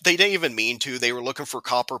even mean to. They were looking for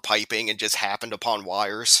copper piping and just happened upon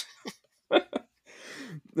wires.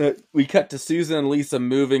 We cut to Susan and Lisa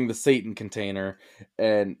moving the Satan container,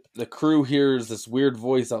 and the crew hears this weird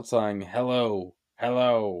voice outside, "Hello,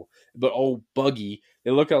 hello," but all buggy.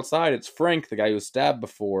 They look outside. It's Frank, the guy who was stabbed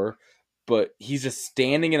before, but he's just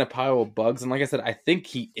standing in a pile of bugs. And like I said, I think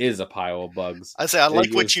he is a pile of bugs. I say I And like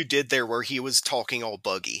he what goes, you did there, where he was talking all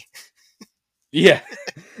buggy. "Yeah."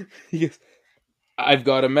 He goes, "I've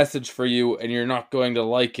got a message for you, and you're not going to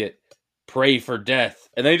like it. Pray for death."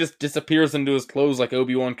 And then he just disappears into his clothes like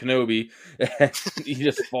Obi-Wan Kenobi. And he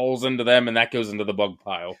just falls into them, and that goes into the bug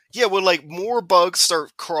pile. Yeah, when like more bugs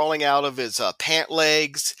start crawling out of his pant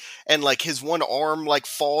legs, and like his one arm like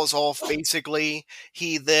falls off. Basically,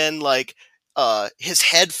 he then like his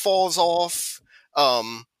head falls off.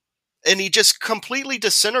 And he just completely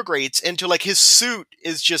disintegrates into like his suit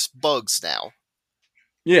is just bugs now.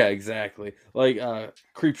 Yeah, exactly. Like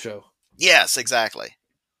Creepshow. Yes, exactly.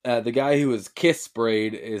 The guy who was kiss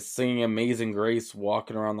sprayed is singing Amazing Grace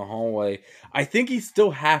walking around the hallway. I think he's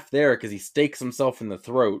still half there because he stakes himself in the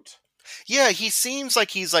throat. Yeah, he seems like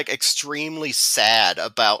he's like extremely sad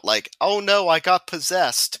about like, oh no, I got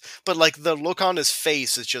possessed. But like the look on his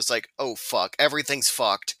face is just like, oh fuck, everything's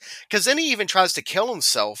fucked. Cause then he even tries to kill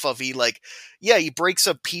himself of he like, yeah, he breaks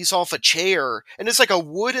a piece off a chair and it's like a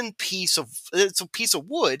wooden piece of it's a piece of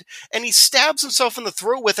wood and he stabs himself in the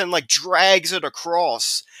throat with it and like drags it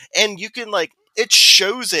across. And you can like it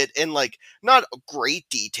shows it in like not great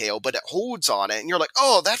detail, but it holds on it and you're like,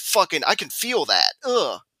 oh that fucking I can feel that.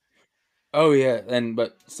 Ugh. Oh yeah,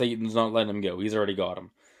 but Satan's not letting him go. He's already got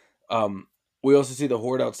him. Um, we also see the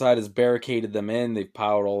horde outside has barricaded them in. They've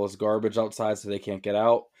piled all this garbage outside so they can't get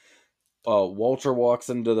out. Walter walks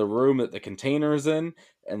into the room that the container is in,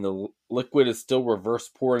 and the liquid is still reverse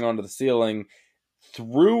pouring onto the ceiling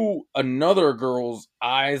through another girl's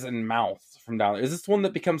eyes and mouth from down there. Is this the one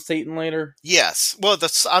that becomes Satan later? Yes. Well,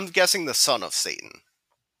 I'm guessing the son of Satan.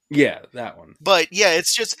 Yeah, that one. But yeah,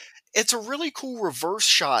 it's a really cool reverse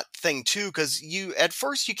shot thing too because you at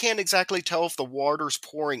first you can't exactly tell if the water's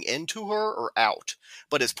pouring into her or out,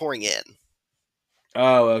 but it's pouring in.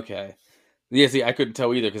 Oh, okay. Yeah, see, I couldn't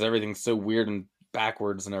tell either because everything's so weird and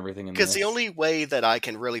backwards and everything in Because the this. only way that I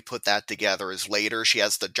can really put that together is later she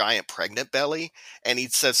has the giant pregnant belly, and he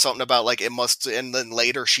says something about like it must, and then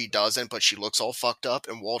later she doesn't, but she looks all fucked up,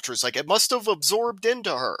 and Walter's like it must have absorbed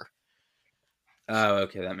into her. Oh,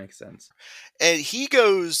 okay, that makes sense. And he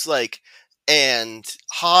goes like and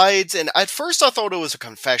hides, and at first I thought it was a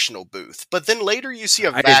confessional booth, but then later you see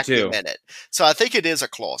a I did vacuum too. in it, so I think it is a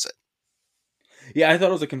closet. Yeah, I thought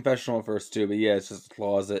it was a confessional at first too, but yeah, it's just a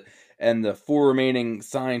closet. And the four remaining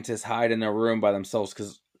scientists hide in their room by themselves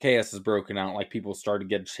because chaos is broken out. Like people started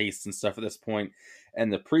getting chased and stuff at this point,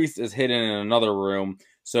 and the priest is hidden in another room.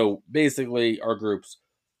 So basically, our group's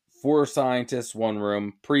four scientists, one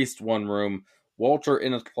room, priest, one room, Walter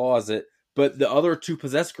in a closet. But the other two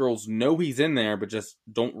possessed girls know he's in there, but just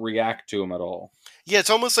don't react to him at all. Yeah, it's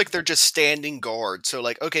almost like they're just standing guard, so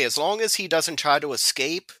like okay, as long as he doesn't try to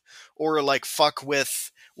escape or like fuck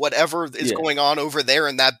with whatever is Yeah, going on over there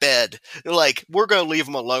in that bed, like we're gonna leave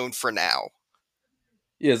him alone for now.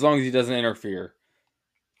 yeah, as long as he doesn't interfere.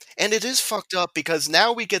 And it is fucked up because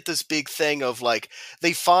now we get this big thing of like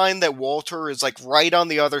they find that Walter is like right on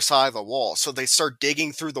the other side of the wall. So they start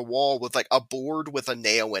digging through the wall with like a board with a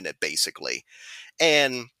nail in it basically.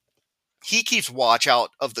 And he keeps watch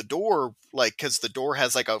out of the door like cuz the door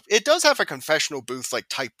has like a it does have a confessional booth like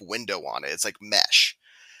type window on it. It's like mesh.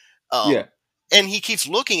 Yeah, Um and he keeps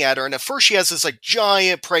looking at her and at first she has this like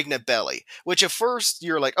giant pregnant belly, which at first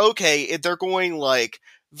you're like okay, they're going like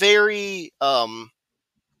very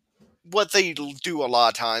what they do a lot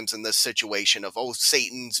of times in this situation of oh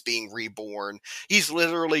Satan's being reborn, he's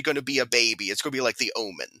literally going to be a baby, it's going to be like the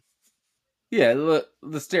Omen. yeah, the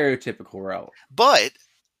stereotypical route. But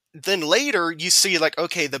then later you see like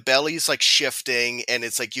okay the belly's like shifting and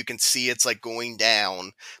it's like you can see it's like going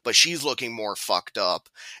down, but she's looking more fucked up,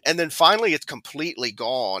 and then finally it's completely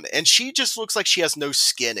gone and she just looks like she has no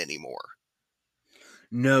skin anymore.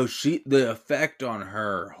 No, the effect on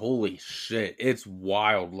her, holy shit, it's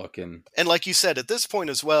wild looking. And like you said, at this point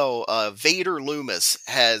as well, Vader Loomis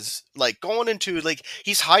has like gone into like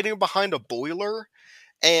he's hiding behind a boiler,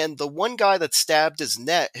 and the one guy that stabbed his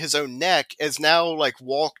own neck, is now like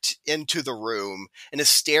walked into the room and is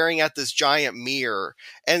staring at this giant mirror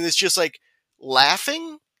and is just like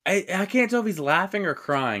laughing. I can't tell if he's laughing or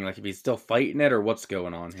crying, like if he's still fighting it or what's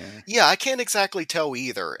going on here. Yeah, I can't exactly tell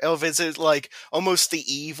either. Of is it like almost the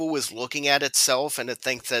evil is looking at itself and it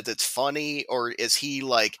thinks that it's funny, or is he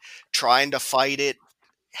like trying to fight it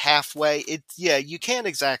halfway? Yeah, you can't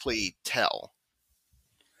exactly tell.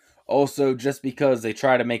 Also, just because they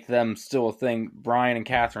try to make them still a thing, Brian and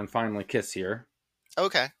Catherine finally kiss here.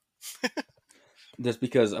 Okay. Just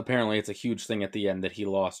because apparently it's a huge thing at the end that he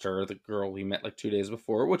lost her, the girl he met like 2 days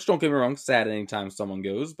before. Which, don't get me wrong, sad anytime someone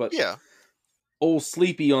goes, but Yeah. old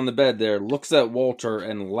Sleepy on the bed there looks at Walter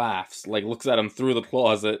and laughs, like looks at him through the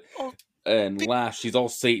closet Well, and laughs. She's all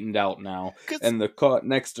Sataned out now, because and the cot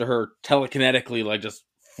next to her telekinetically like just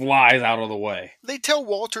flies out of the way. they tell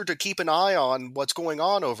Walter to keep an eye on what's going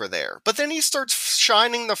on over there, but then he starts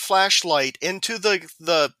shining the flashlight into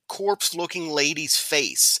the corpse-looking lady's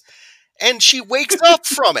face. And she wakes up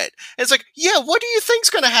from it. And it's like, yeah, what do you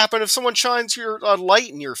think's going to happen if someone shines your light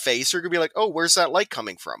in your face? You're going to be like, oh, where's that light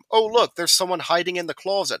coming from? Oh, look, there's someone hiding in the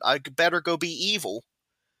closet. I better go be evil.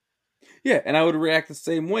 Yeah, and I would react the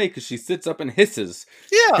same way because she sits up and hisses.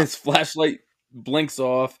 Yeah. His flashlight blinks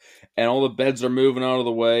off, and all the beds are moving out of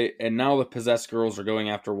the way, and now the possessed girls are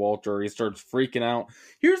going after Walter. He starts freaking out.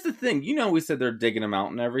 Here's the thing, we said they're digging him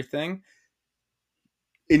out and everything.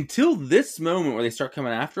 Until this moment where they start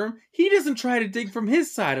coming after him, he doesn't try to dig from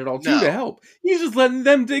his side at all, too, to No. help. He's just letting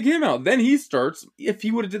them dig him out. Then he starts. If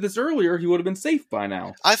he would have did this earlier, he would have been safe by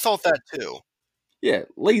now. I thought that too. Yeah,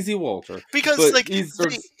 lazy Walter. Because, But like, he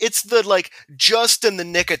starts. it's the, like, just in the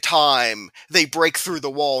nick of time they break through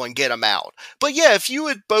the wall and get him out. But yeah, if you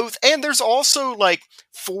had both. And there's also, like,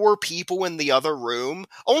 4 people in the other room.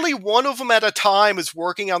 Only one of them at a time is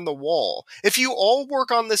working on the wall. If you all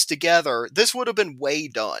work on this together, this would have been way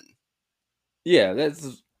done. Yeah,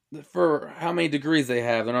 that's for how many degrees they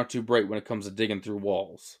have. They're not too bright when it comes to digging through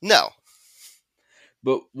walls. No.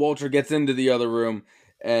 But Walter gets into the other room,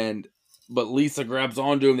 but Lisa grabs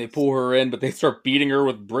onto him. They pull her in, but they start beating her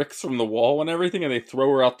with bricks from the wall and everything, and they throw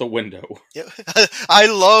her out the window. I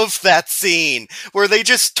love that scene where they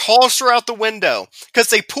just toss her out the window because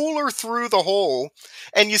they pull her through the hole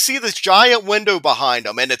and you see this giant window behind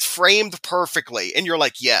them and it's framed perfectly and you're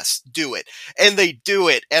like, yes, do it. And they do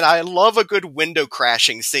it. And I love a good window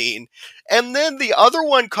crashing scene. And then the other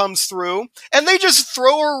one comes through and they just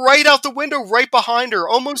throw her right out the window right behind her,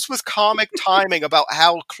 almost with comic timing about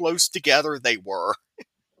how close together they were.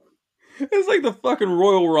 It's like the fucking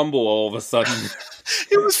Royal Rumble all of a sudden.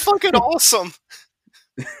 It was fucking awesome.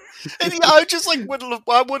 And yeah, I just like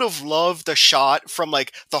I would have loved a shot from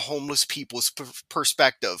like the homeless people's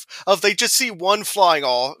perspective of they just see one fly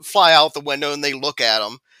out the window and they look at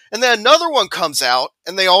them, and then another one comes out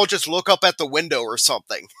and they all just look up at the window or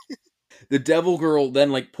something. The devil girl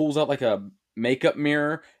then like pulls out like a makeup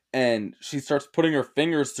mirror and she starts putting her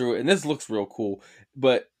fingers through it, and this looks real cool,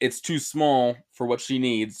 but it's too small for what she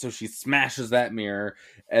needs, so she smashes that mirror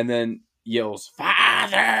and then yells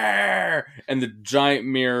 "Father!" and the giant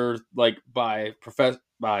mirror, like by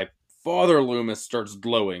Father Loomis, starts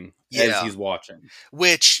glowing as he's watching.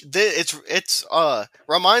 Which it's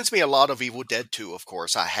reminds me a lot of Evil Dead 2, of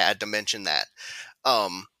course. I had to mention that.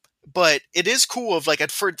 But it is cool of like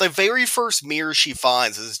for the very first mirror she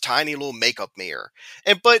finds is this tiny little makeup mirror.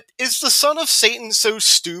 But is the son of Satan so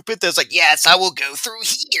stupid that's like, yes, I will go through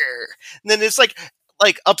here. And then it's like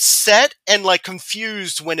upset and like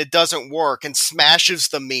confused when it doesn't work and smashes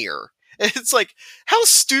the mirror. It's like, how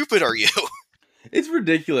stupid are you? It's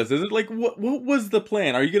ridiculous. Is it like what was the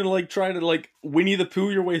plan? Are you gonna like try to like Winnie the Pooh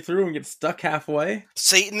your way through and get stuck halfway?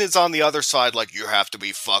 Satan is on the other side like, you have to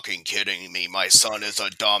be fucking kidding me. My son is a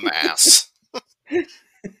dumbass.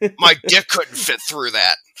 My dick couldn't fit through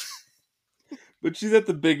that. But she's at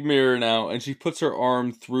the big mirror now, and she puts her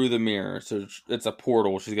arm through the mirror, so it's a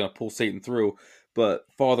portal. She's gonna pull Satan through, but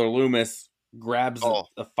Father Loomis grabs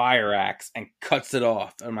a fire axe and cuts it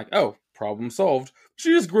off. And I'm like, oh, problem solved. She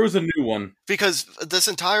just grows a new one. Because this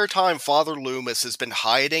entire time, Father Loomis has been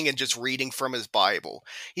hiding and just reading from his Bible.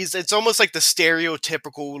 It's almost like the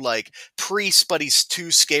stereotypical, like, priest, but he's too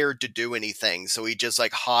scared to do anything, so he just,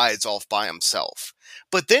 like, hides off by himself.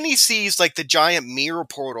 But then he sees, like, the giant mirror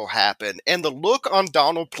portal happen, and the look on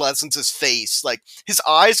Donald Pleasance's face, like, his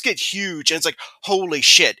eyes get huge, and it's like, holy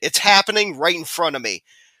shit, it's happening right in front of me.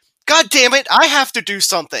 God damn it, I have to do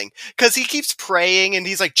something. Because he keeps praying and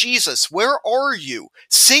he's like, Jesus, where are you?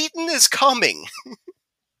 Satan is coming.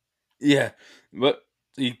 Yeah, but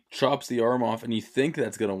he chops the arm off and you think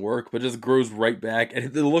that's going to work, but it just grows right back.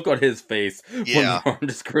 And the look on his face when the arm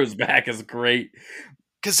just grows back is great.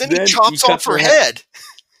 Because then he chops off her head.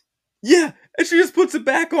 Yeah, and she just puts it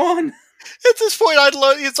back on. At this point, I'd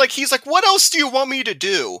love. It's like he's like, "What else do you want me to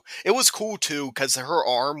do?" It was cool too because her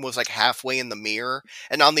arm was like halfway in the mirror,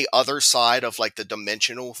 and on the other side of like the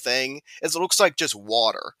dimensional thing, it looks like just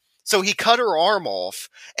water. So he cut her arm off,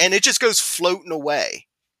 and it just goes floating away.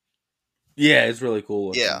 Yeah, it's really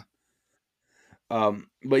cool Yeah. looking.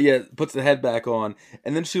 But yeah, puts the head back on,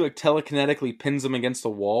 and then she like telekinetically pins him against the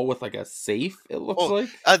wall with like a safe. It looks Well, like.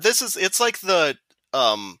 it's like the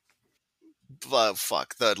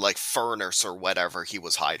fuck the like furnace or whatever he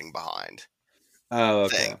was hiding behind Oh,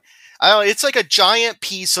 thing. okay. I don't know, it's like a giant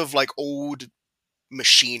piece of like old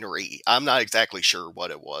machinery. I'm not exactly sure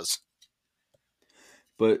what it was.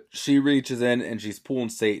 But she reaches in and she's pulling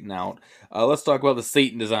Satan out. Let's talk about the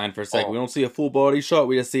Satan design for a second. Oh, We don't see a full body shot;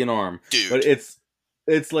 we just see an arm. But dude.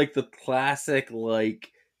 it's like the classic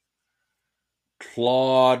like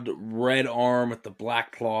clawed red arm with the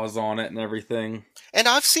black claws on it and everything. And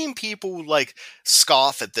I've seen people like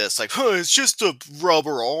scoff at this, like, "Huh, it's just a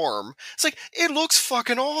rubber arm." It's like it looks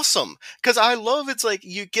fucking awesome because I love it's like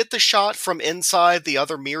you get the shot from inside the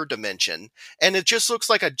other mirror dimension, and it just looks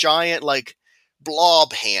like a giant like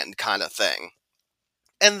blob hand kind of thing.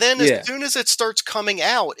 And then as Yeah, soon as it starts coming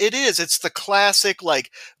out, it's the classic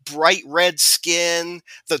like bright red skin,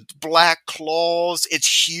 the black claws.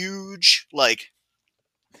 It's huge, like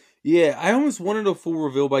yeah. I almost wanted a full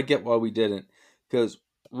reveal, but I get why we didn't. Because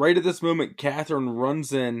right at this moment, Catherine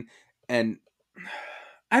runs in, and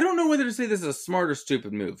I don't know whether to say this is a smart or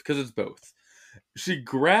stupid move because it's both. She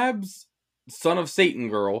grabs Son of Satan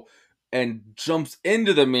girl and jumps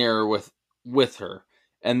into the mirror with her,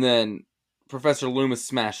 and then Professor Loomis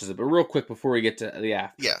smashes it. But real quick before we get to the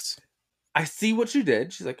after, yes. I see what she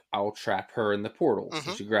did. She's like, "I'll trap her in the portal," so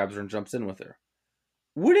Hmm. she grabs her and jumps in with her.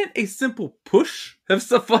 Wouldn't a simple push have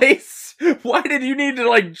sufficed? Why did you need to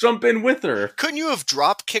like jump in with her? Couldn't you have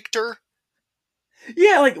drop kicked her?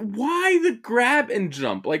 Yeah, like why the grab and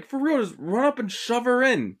jump? Like for real, just run up and shove her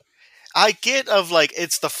in. I get of like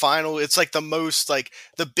it's the final, it's like the most like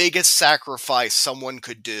the biggest sacrifice someone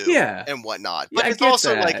could do Yeah, and whatnot. yeah, But I it's get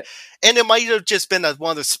also like, that. and it might have just been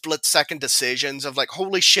one of the split second decisions of like,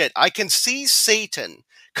 holy shit, I can see Satan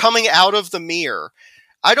coming out of the mirror.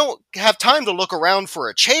 I don't have time to look around for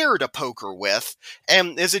a chair to poke her with.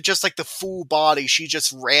 And is it just like the full body? She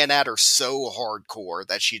just ran at her so hardcore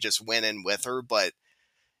that she just went in with her. But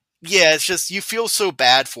yeah, it's just you feel so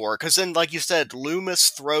bad for her because then, like you said, Loomis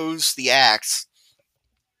throws the axe,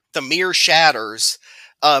 the mirror shatters.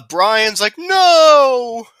 Brian's like,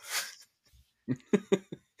 no,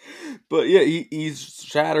 But yeah, he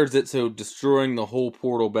shatters it, so destroying the whole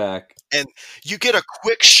portal back. and you get a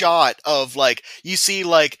quick shot of like you see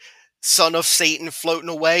like Son of Satan floating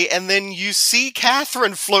away, and then you see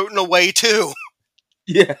Catherine floating away too.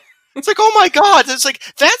 Yeah, It's like, oh my god! It's like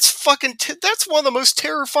that's fucking. That's one of the most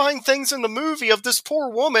terrifying things in the movie. Of this poor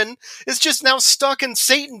woman is just now stuck in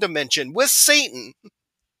Satan dimension with Satan.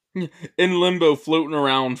 in limbo, floating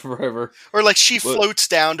around forever. Or like she But floats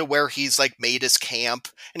down to where he's like made his camp,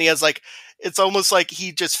 and he has like it's almost like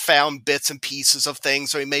he just found bits and pieces of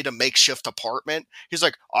things, so he made a makeshift apartment. He's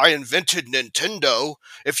like, I invented Nintendo.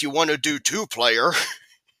 If you want to do 2-player,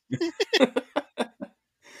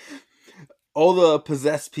 all the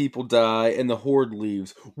possessed people die, and the horde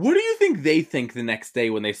leaves. What do you think they think the next day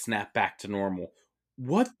when they snap back to normal?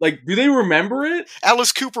 What like do they remember it?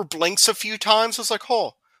 Alice Cooper blinks a few times. It's like,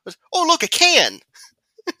 oh look, a can.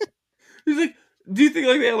 He's like, do you think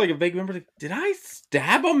like they have like a vague memory? Like, did I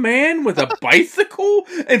stab a man with a bicycle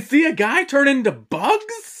and see a guy turn into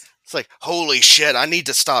bugs? It's like, holy shit, I need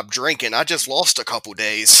to stop drinking. I just lost a couple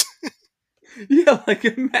days. Yeah, like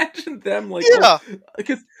imagine them like Yeah.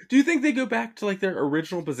 because do you think they go back to like their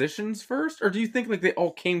original positions first, or do you think like they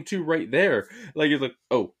all came to right there? Like it's like,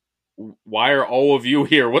 oh, why are all of you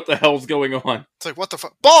here? What the hell's going on? It's like, what the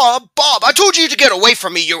fuck? Bob, I told you to get away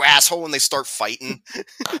from me, you asshole, and they start fighting.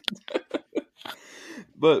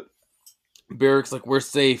 But Barrick's like, we're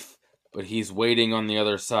safe, but he's waiting on the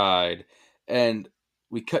other side. And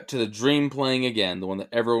we cut to the dream playing again, the one that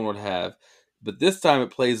everyone would have. But this time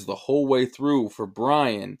it plays the whole way through for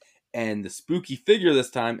Brian. And the spooky figure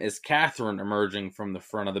this time is Catherine emerging from the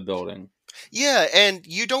front of the building. Yeah, and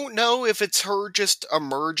you don't know if it's her just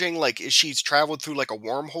emerging, like she's traveled through like a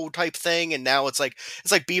wormhole type thing, and now it's like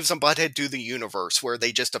Beavis and Butthead do the universe, where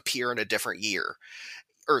they just appear in a different year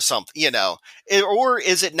or something, or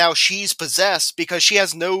is it now she's possessed because she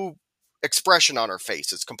has no expression on her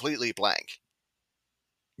face? It's completely blank.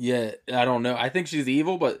 Yeah, I don't know. I think she's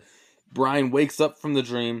evil, but Brian wakes up from the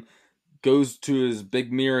dream, goes to his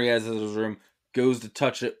big mirror he has in his room, goes to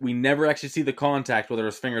touch it. We never actually see the contact, whether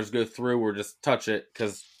his fingers go through or just touch it,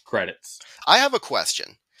 because credits. I have a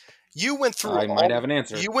question. You went through I might have an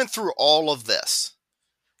answer. you went through all of this.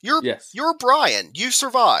 You're Yes. you're Brian. You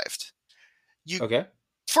survived. You Okay.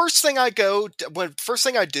 first thing I do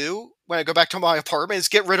when I go back to my apartment is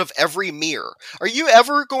get rid of every mirror. Are you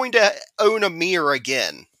ever going to own a mirror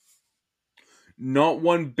again? Not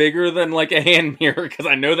one bigger than like a hand mirror, because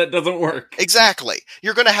I know that doesn't work. Exactly.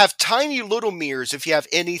 You're going to have tiny little mirrors if you have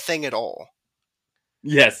anything at all.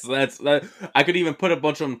 Yes, that's that. I could even put a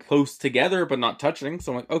bunch of them close together, but not touching.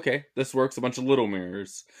 So I'm like, okay, this works. A bunch of little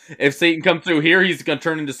mirrors. If Satan comes through here, he's gonna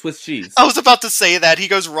turn into Swiss cheese. I was about to say that. He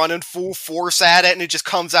goes running full force at it and it just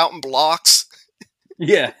comes out and blocks.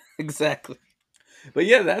 Yeah, exactly. But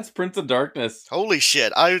yeah, that's Prince of Darkness. Holy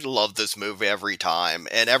shit, I love this movie every time.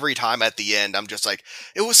 And every time at the end, I'm just like,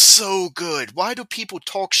 it was so good. Why do people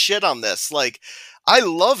talk shit on this? Like, I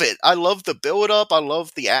love it. I love the build up. I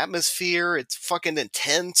love the atmosphere. It's fucking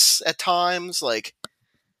intense at times. Like,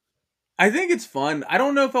 I think it's fun. I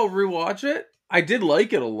don't know if I'll rewatch it. I did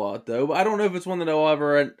like it a lot though, but I don't know if it's one that I'll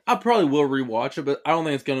ever. I probably will rewatch it, but I don't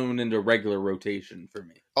think it's going into regular rotation for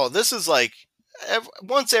me. oh, this is like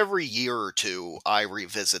once every year or two, I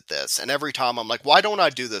revisit this. And every time I'm like, why don't I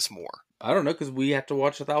do this more? I don't know, because we have to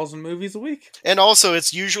watch 1,000 movies a week. And also,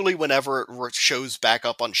 it's usually whenever it shows back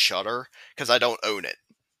up on Shudder, because I don't own it.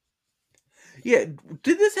 Yeah,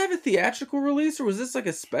 did this have a theatrical release, or was this like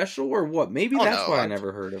a special, or what? Maybe that's why I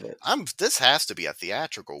never heard of it. This has to be a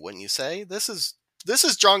theatrical, wouldn't you say? This is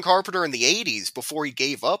John Carpenter in the 80s before he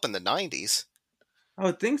gave up in the 90s. I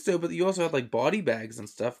would think so, but you also had like body bags and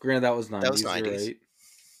stuff. Granted, that was 90s. That was 90s. Right?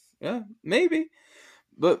 Yeah, maybe.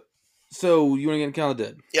 But so you want to get in Count of the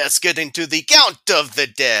Dead? Yes, get into the Count of the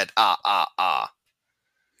Dead. Ah.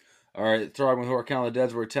 All right, throwing with our Count of the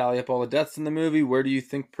Dead, where we tally up all the deaths in the movie. Where do you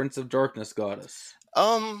think Prince of Darkness got us?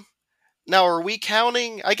 Now are we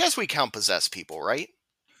counting? I guess we count possessed people, right?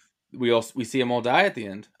 We see them all die at the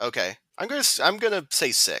end. Okay, I'm gonna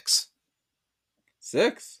say 6.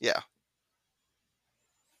 6? Yeah.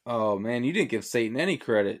 Oh man, you didn't give Satan any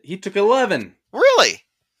credit. He took 11. Really?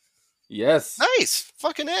 Yes. Nice.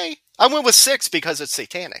 Fucking A. I went with 6 because it's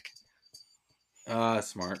satanic.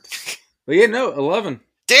 Smart. But yeah, no, 11.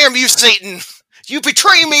 Damn you, Satan! You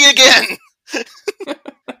betray me again!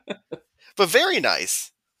 But very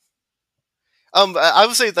nice. I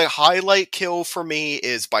would say the highlight kill for me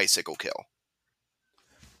is bicycle kill.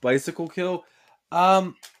 Bicycle kill?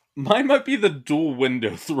 Mine might be the dual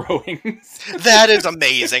window throwing. That is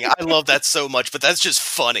amazing. I love that so much, but that's just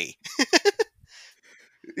funny.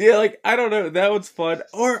 Yeah, like, I don't know. That was fun.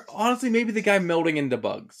 Or, honestly, maybe the guy melting into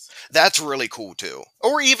bugs. That's really cool, too.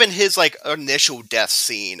 Or even his, like, initial death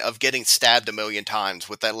scene of getting stabbed a million times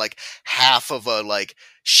with that, like, half of a, like,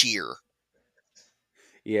 shear.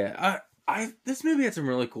 Yeah, this movie had some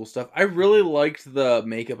really cool stuff. I really liked the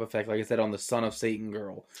makeup effect, like I said, on the Son of Satan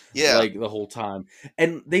girl. Yeah. Like, the whole time.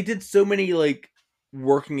 And they did so many, like,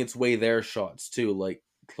 working its way there shots, too. Like,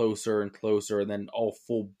 closer and closer, and then all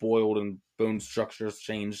full boiled and bone structures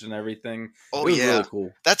changed and everything. Oh, it was yeah. really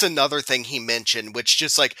cool. That's another thing he mentioned, which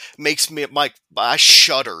just, like, makes me, I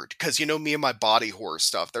shuddered, because, you know, me and my body horror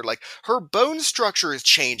stuff, they're like, her bone structure is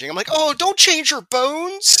changing. I'm like, oh, don't change her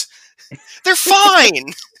bones! They're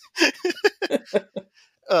fine!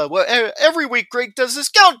 Well, every week Greg does this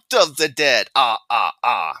Count of the Dead.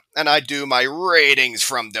 And I do my ratings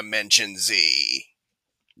from Dimension Z.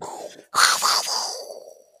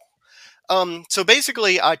 So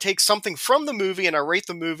basically, I take something from the movie and I rate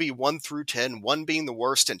the movie 1 through 10, 1 being the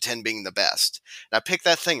worst and 10 being the best. And I pick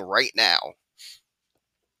that thing right now.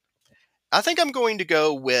 I think I'm going to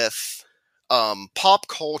go with pop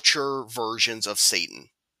culture versions of Satan.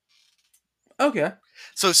 Okay.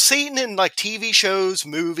 So Satan in, like, TV shows,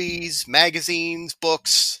 movies, magazines,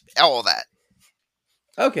 books, all that.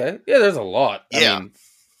 Okay. Yeah, there's a lot. Yeah. I mean,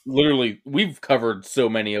 literally, we've covered so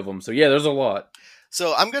many of them. So yeah, there's a lot.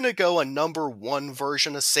 So I'm going to go a number 1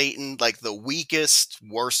 version of Satan, like the weakest,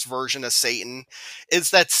 worst version of Satan,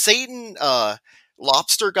 is that Satan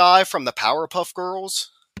lobster guy from the Powerpuff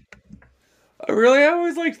Girls. Really? I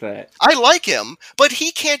always liked that. I like him, but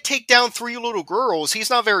he can't take down 3 little girls. He's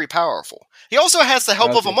not very powerful. He also has the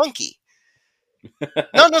help of a monkey.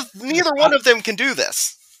 Neither one of them can do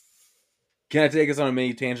this. Can I take us on a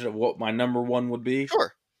mini tangent of what my number 1 would be?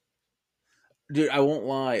 Sure. Dude, I won't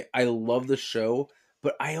lie. I love the show,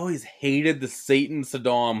 but I always hated the Satan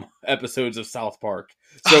Saddam episodes of South Park.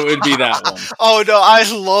 So it'd be that one. Oh no, I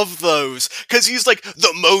love those. Because he's like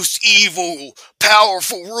the most evil,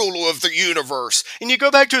 powerful ruler of the universe. And you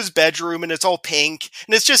go back to his bedroom and it's all pink.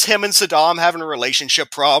 And it's just him and Saddam having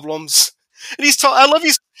relationship problems. And I love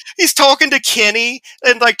He's talking to Kenny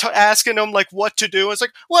and like asking him like what to do. It's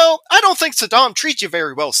like, well, I don't think Saddam treats you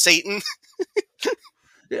very well, Satan.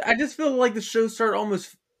 I just feel like the show started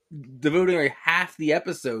almost devoting like half the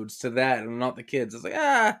episodes to that and not the kids. It's like,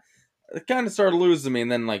 it kind of started losing me,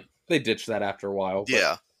 and then like they ditched that after a while. But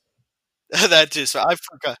Yeah, that just I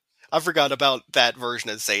forgot about that version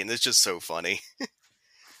of Satan. It's just so funny.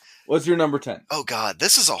 what's your number 10? Oh God,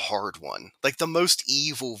 this is a hard one. Like the most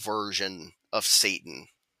evil version of Satan.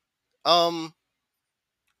 Um,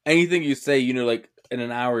 Anything you say, like in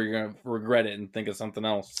an hour, you're gonna regret it and think of something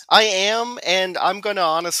else. I am, and I'm gonna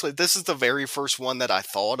honestly, this is the very first one that I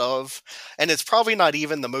thought of, and it's probably not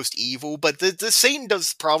even the most evil, but the Satan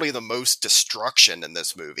does probably the most destruction in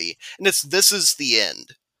this movie, and This Is the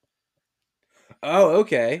End, Oh,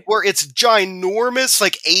 okay. where it's ginormous,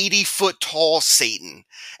 like 80-foot tall Satan,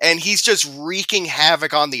 and he's just wreaking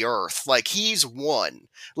havoc on the earth, like he's won,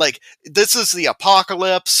 like this is the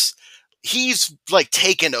apocalypse, he's like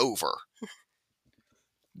taken over.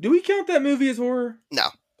 Do we count that movie as horror? No.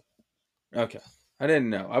 Okay. I didn't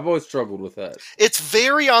know. I've always struggled with that. It's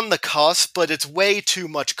very on the cusp, but it's way too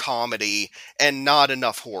much comedy and not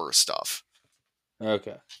enough horror stuff.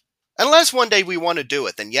 Okay. Unless one day we want to do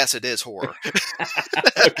it, then yes, it is horror.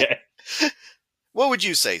 Okay. What would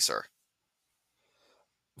you say, sir?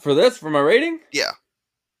 For my rating? Yeah.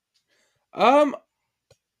 I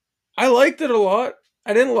liked it a lot.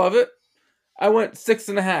 I didn't love it. I went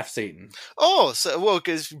 6.5 Satan. Oh, so, well,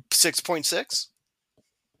 because 6.6?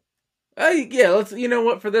 Yeah, let's, you know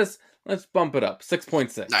what, for this, let's bump it up.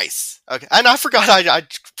 6.6. Nice. Okay. And I forgot, I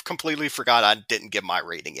completely forgot I didn't give my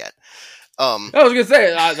rating yet. I was going to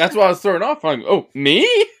say, that's why I was throwing off. I'm like, oh, me?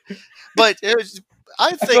 But I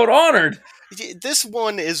I felt honored. this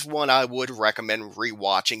one is one I would recommend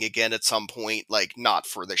rewatching again at some point, like not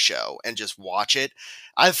for the show, and just watch it.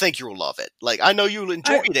 I think you'll love it. Like I know you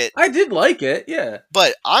enjoyed it. I did like it, yeah.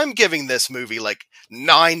 But I'm giving this movie like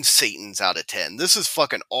 9 Satans out of 10. This is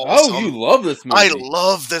fucking awesome. Oh, you love this movie. I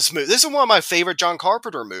love this movie. This is one of my favorite John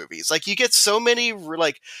Carpenter movies. Like you get so many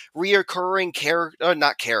like reoccurring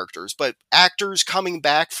not characters, but actors coming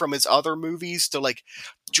back from his other movies to like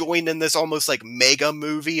join in this almost like mega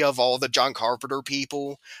movie of all the John Carpenter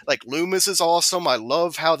people. Like Loomis is awesome. I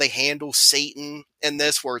love how they handle Satan in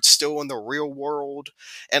this, where it's still in the real world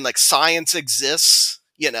and like science exists,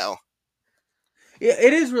 you know. Yeah,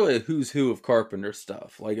 it is really a who's who of Carpenter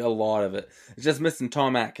stuff. Like a lot of it. It's just missing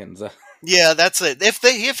Tom Atkins. Yeah, that's it.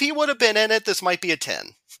 If he would have been in it, this might be a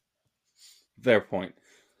 10. Fair point.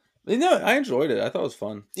 No, I enjoyed it. I thought it was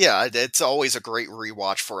fun. Yeah, it's always a great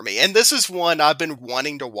rewatch for me. And this is one I've been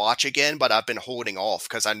wanting to watch again, but I've been holding off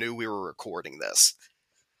because I knew we were recording this.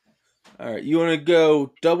 All right, you want to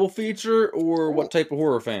go double feature or what type of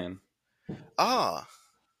horror fan?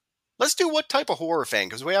 Let's do what type of horror fan,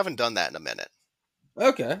 because we haven't done that in a minute.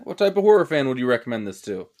 Okay, what type of horror fan would you recommend this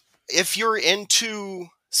to? If you're into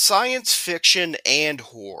science fiction and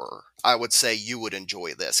horror, I would say you would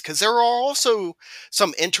enjoy this, because there are also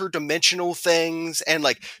some interdimensional things and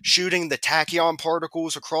like shooting the tachyon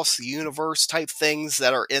particles across the universe type things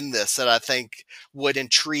that are in this that I think would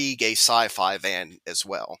intrigue a sci-fi fan as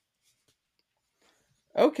well.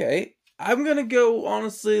 Okay, I'm gonna go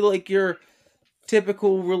honestly like your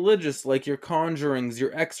typical religious, like your Conjurings,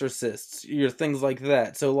 your Exorcists, your things like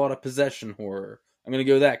that. So a lot of possession horror. I'm gonna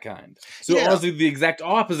go that kind. So Yeah. honestly, the exact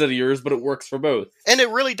opposite of yours, but it works for both. And it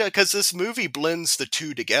really does, because this movie blends the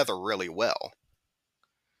two together really well.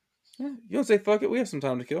 Yeah, you don't say fuck it. We have some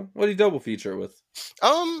time to kill. What do you double feature it with?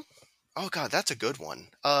 Oh god, that's a good one.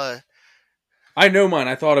 I know mine.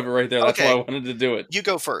 I thought of it right there. That's Okay. why I wanted to do it. You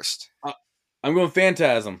go first. I'm going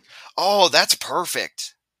Phantasm. Oh, that's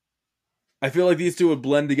perfect. I feel like these two would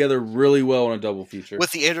blend together really well in a double feature.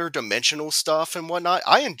 With the interdimensional stuff and whatnot.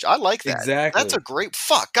 I like that. Exactly. That's a great...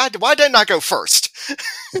 Fuck, God, why didn't I go first?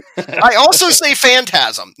 I also say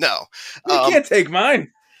Phantasm. No. You can't take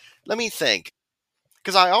mine. Let me think.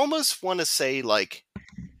 Because I almost want to say, like,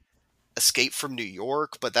 Escape from New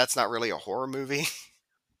York, but that's not really a horror movie.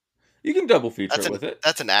 You can double feature with it.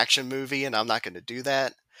 That's an action movie, and I'm not going to do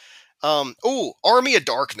that. Army of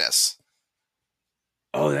Darkness.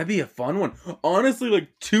 Oh, that'd be a fun one. Honestly, like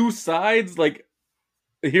two sides, like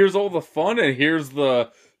here's all the fun and here's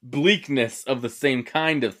the bleakness of the same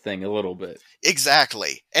kind of thing a little bit.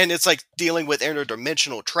 Exactly. And it's like dealing with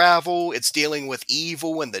interdimensional travel, it's dealing with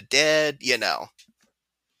evil and the dead, you know.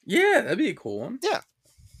 Yeah, that'd be a cool one. Yeah.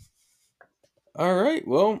 All right,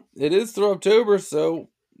 well, it is October, so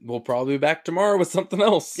we'll probably be back tomorrow with something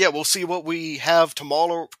else. Yeah, we'll see what we have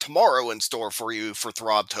tomorrow in store for you for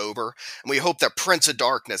Throbtober, and we hope that Prince of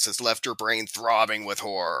Darkness has left your brain throbbing with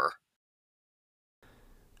horror.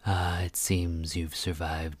 It seems you've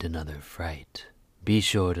survived another fright. Be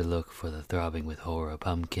sure to look for the Throbbing with Horror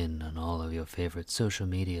Pumpkin on all of your favorite social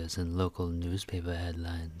medias and local newspaper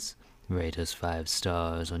headlines. Rate us 5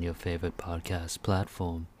 stars on your favorite podcast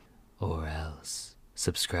platform. Or else,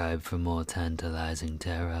 subscribe for more tantalizing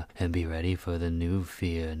terror and be ready for the new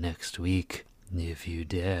fear next week, if you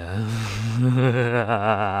dare.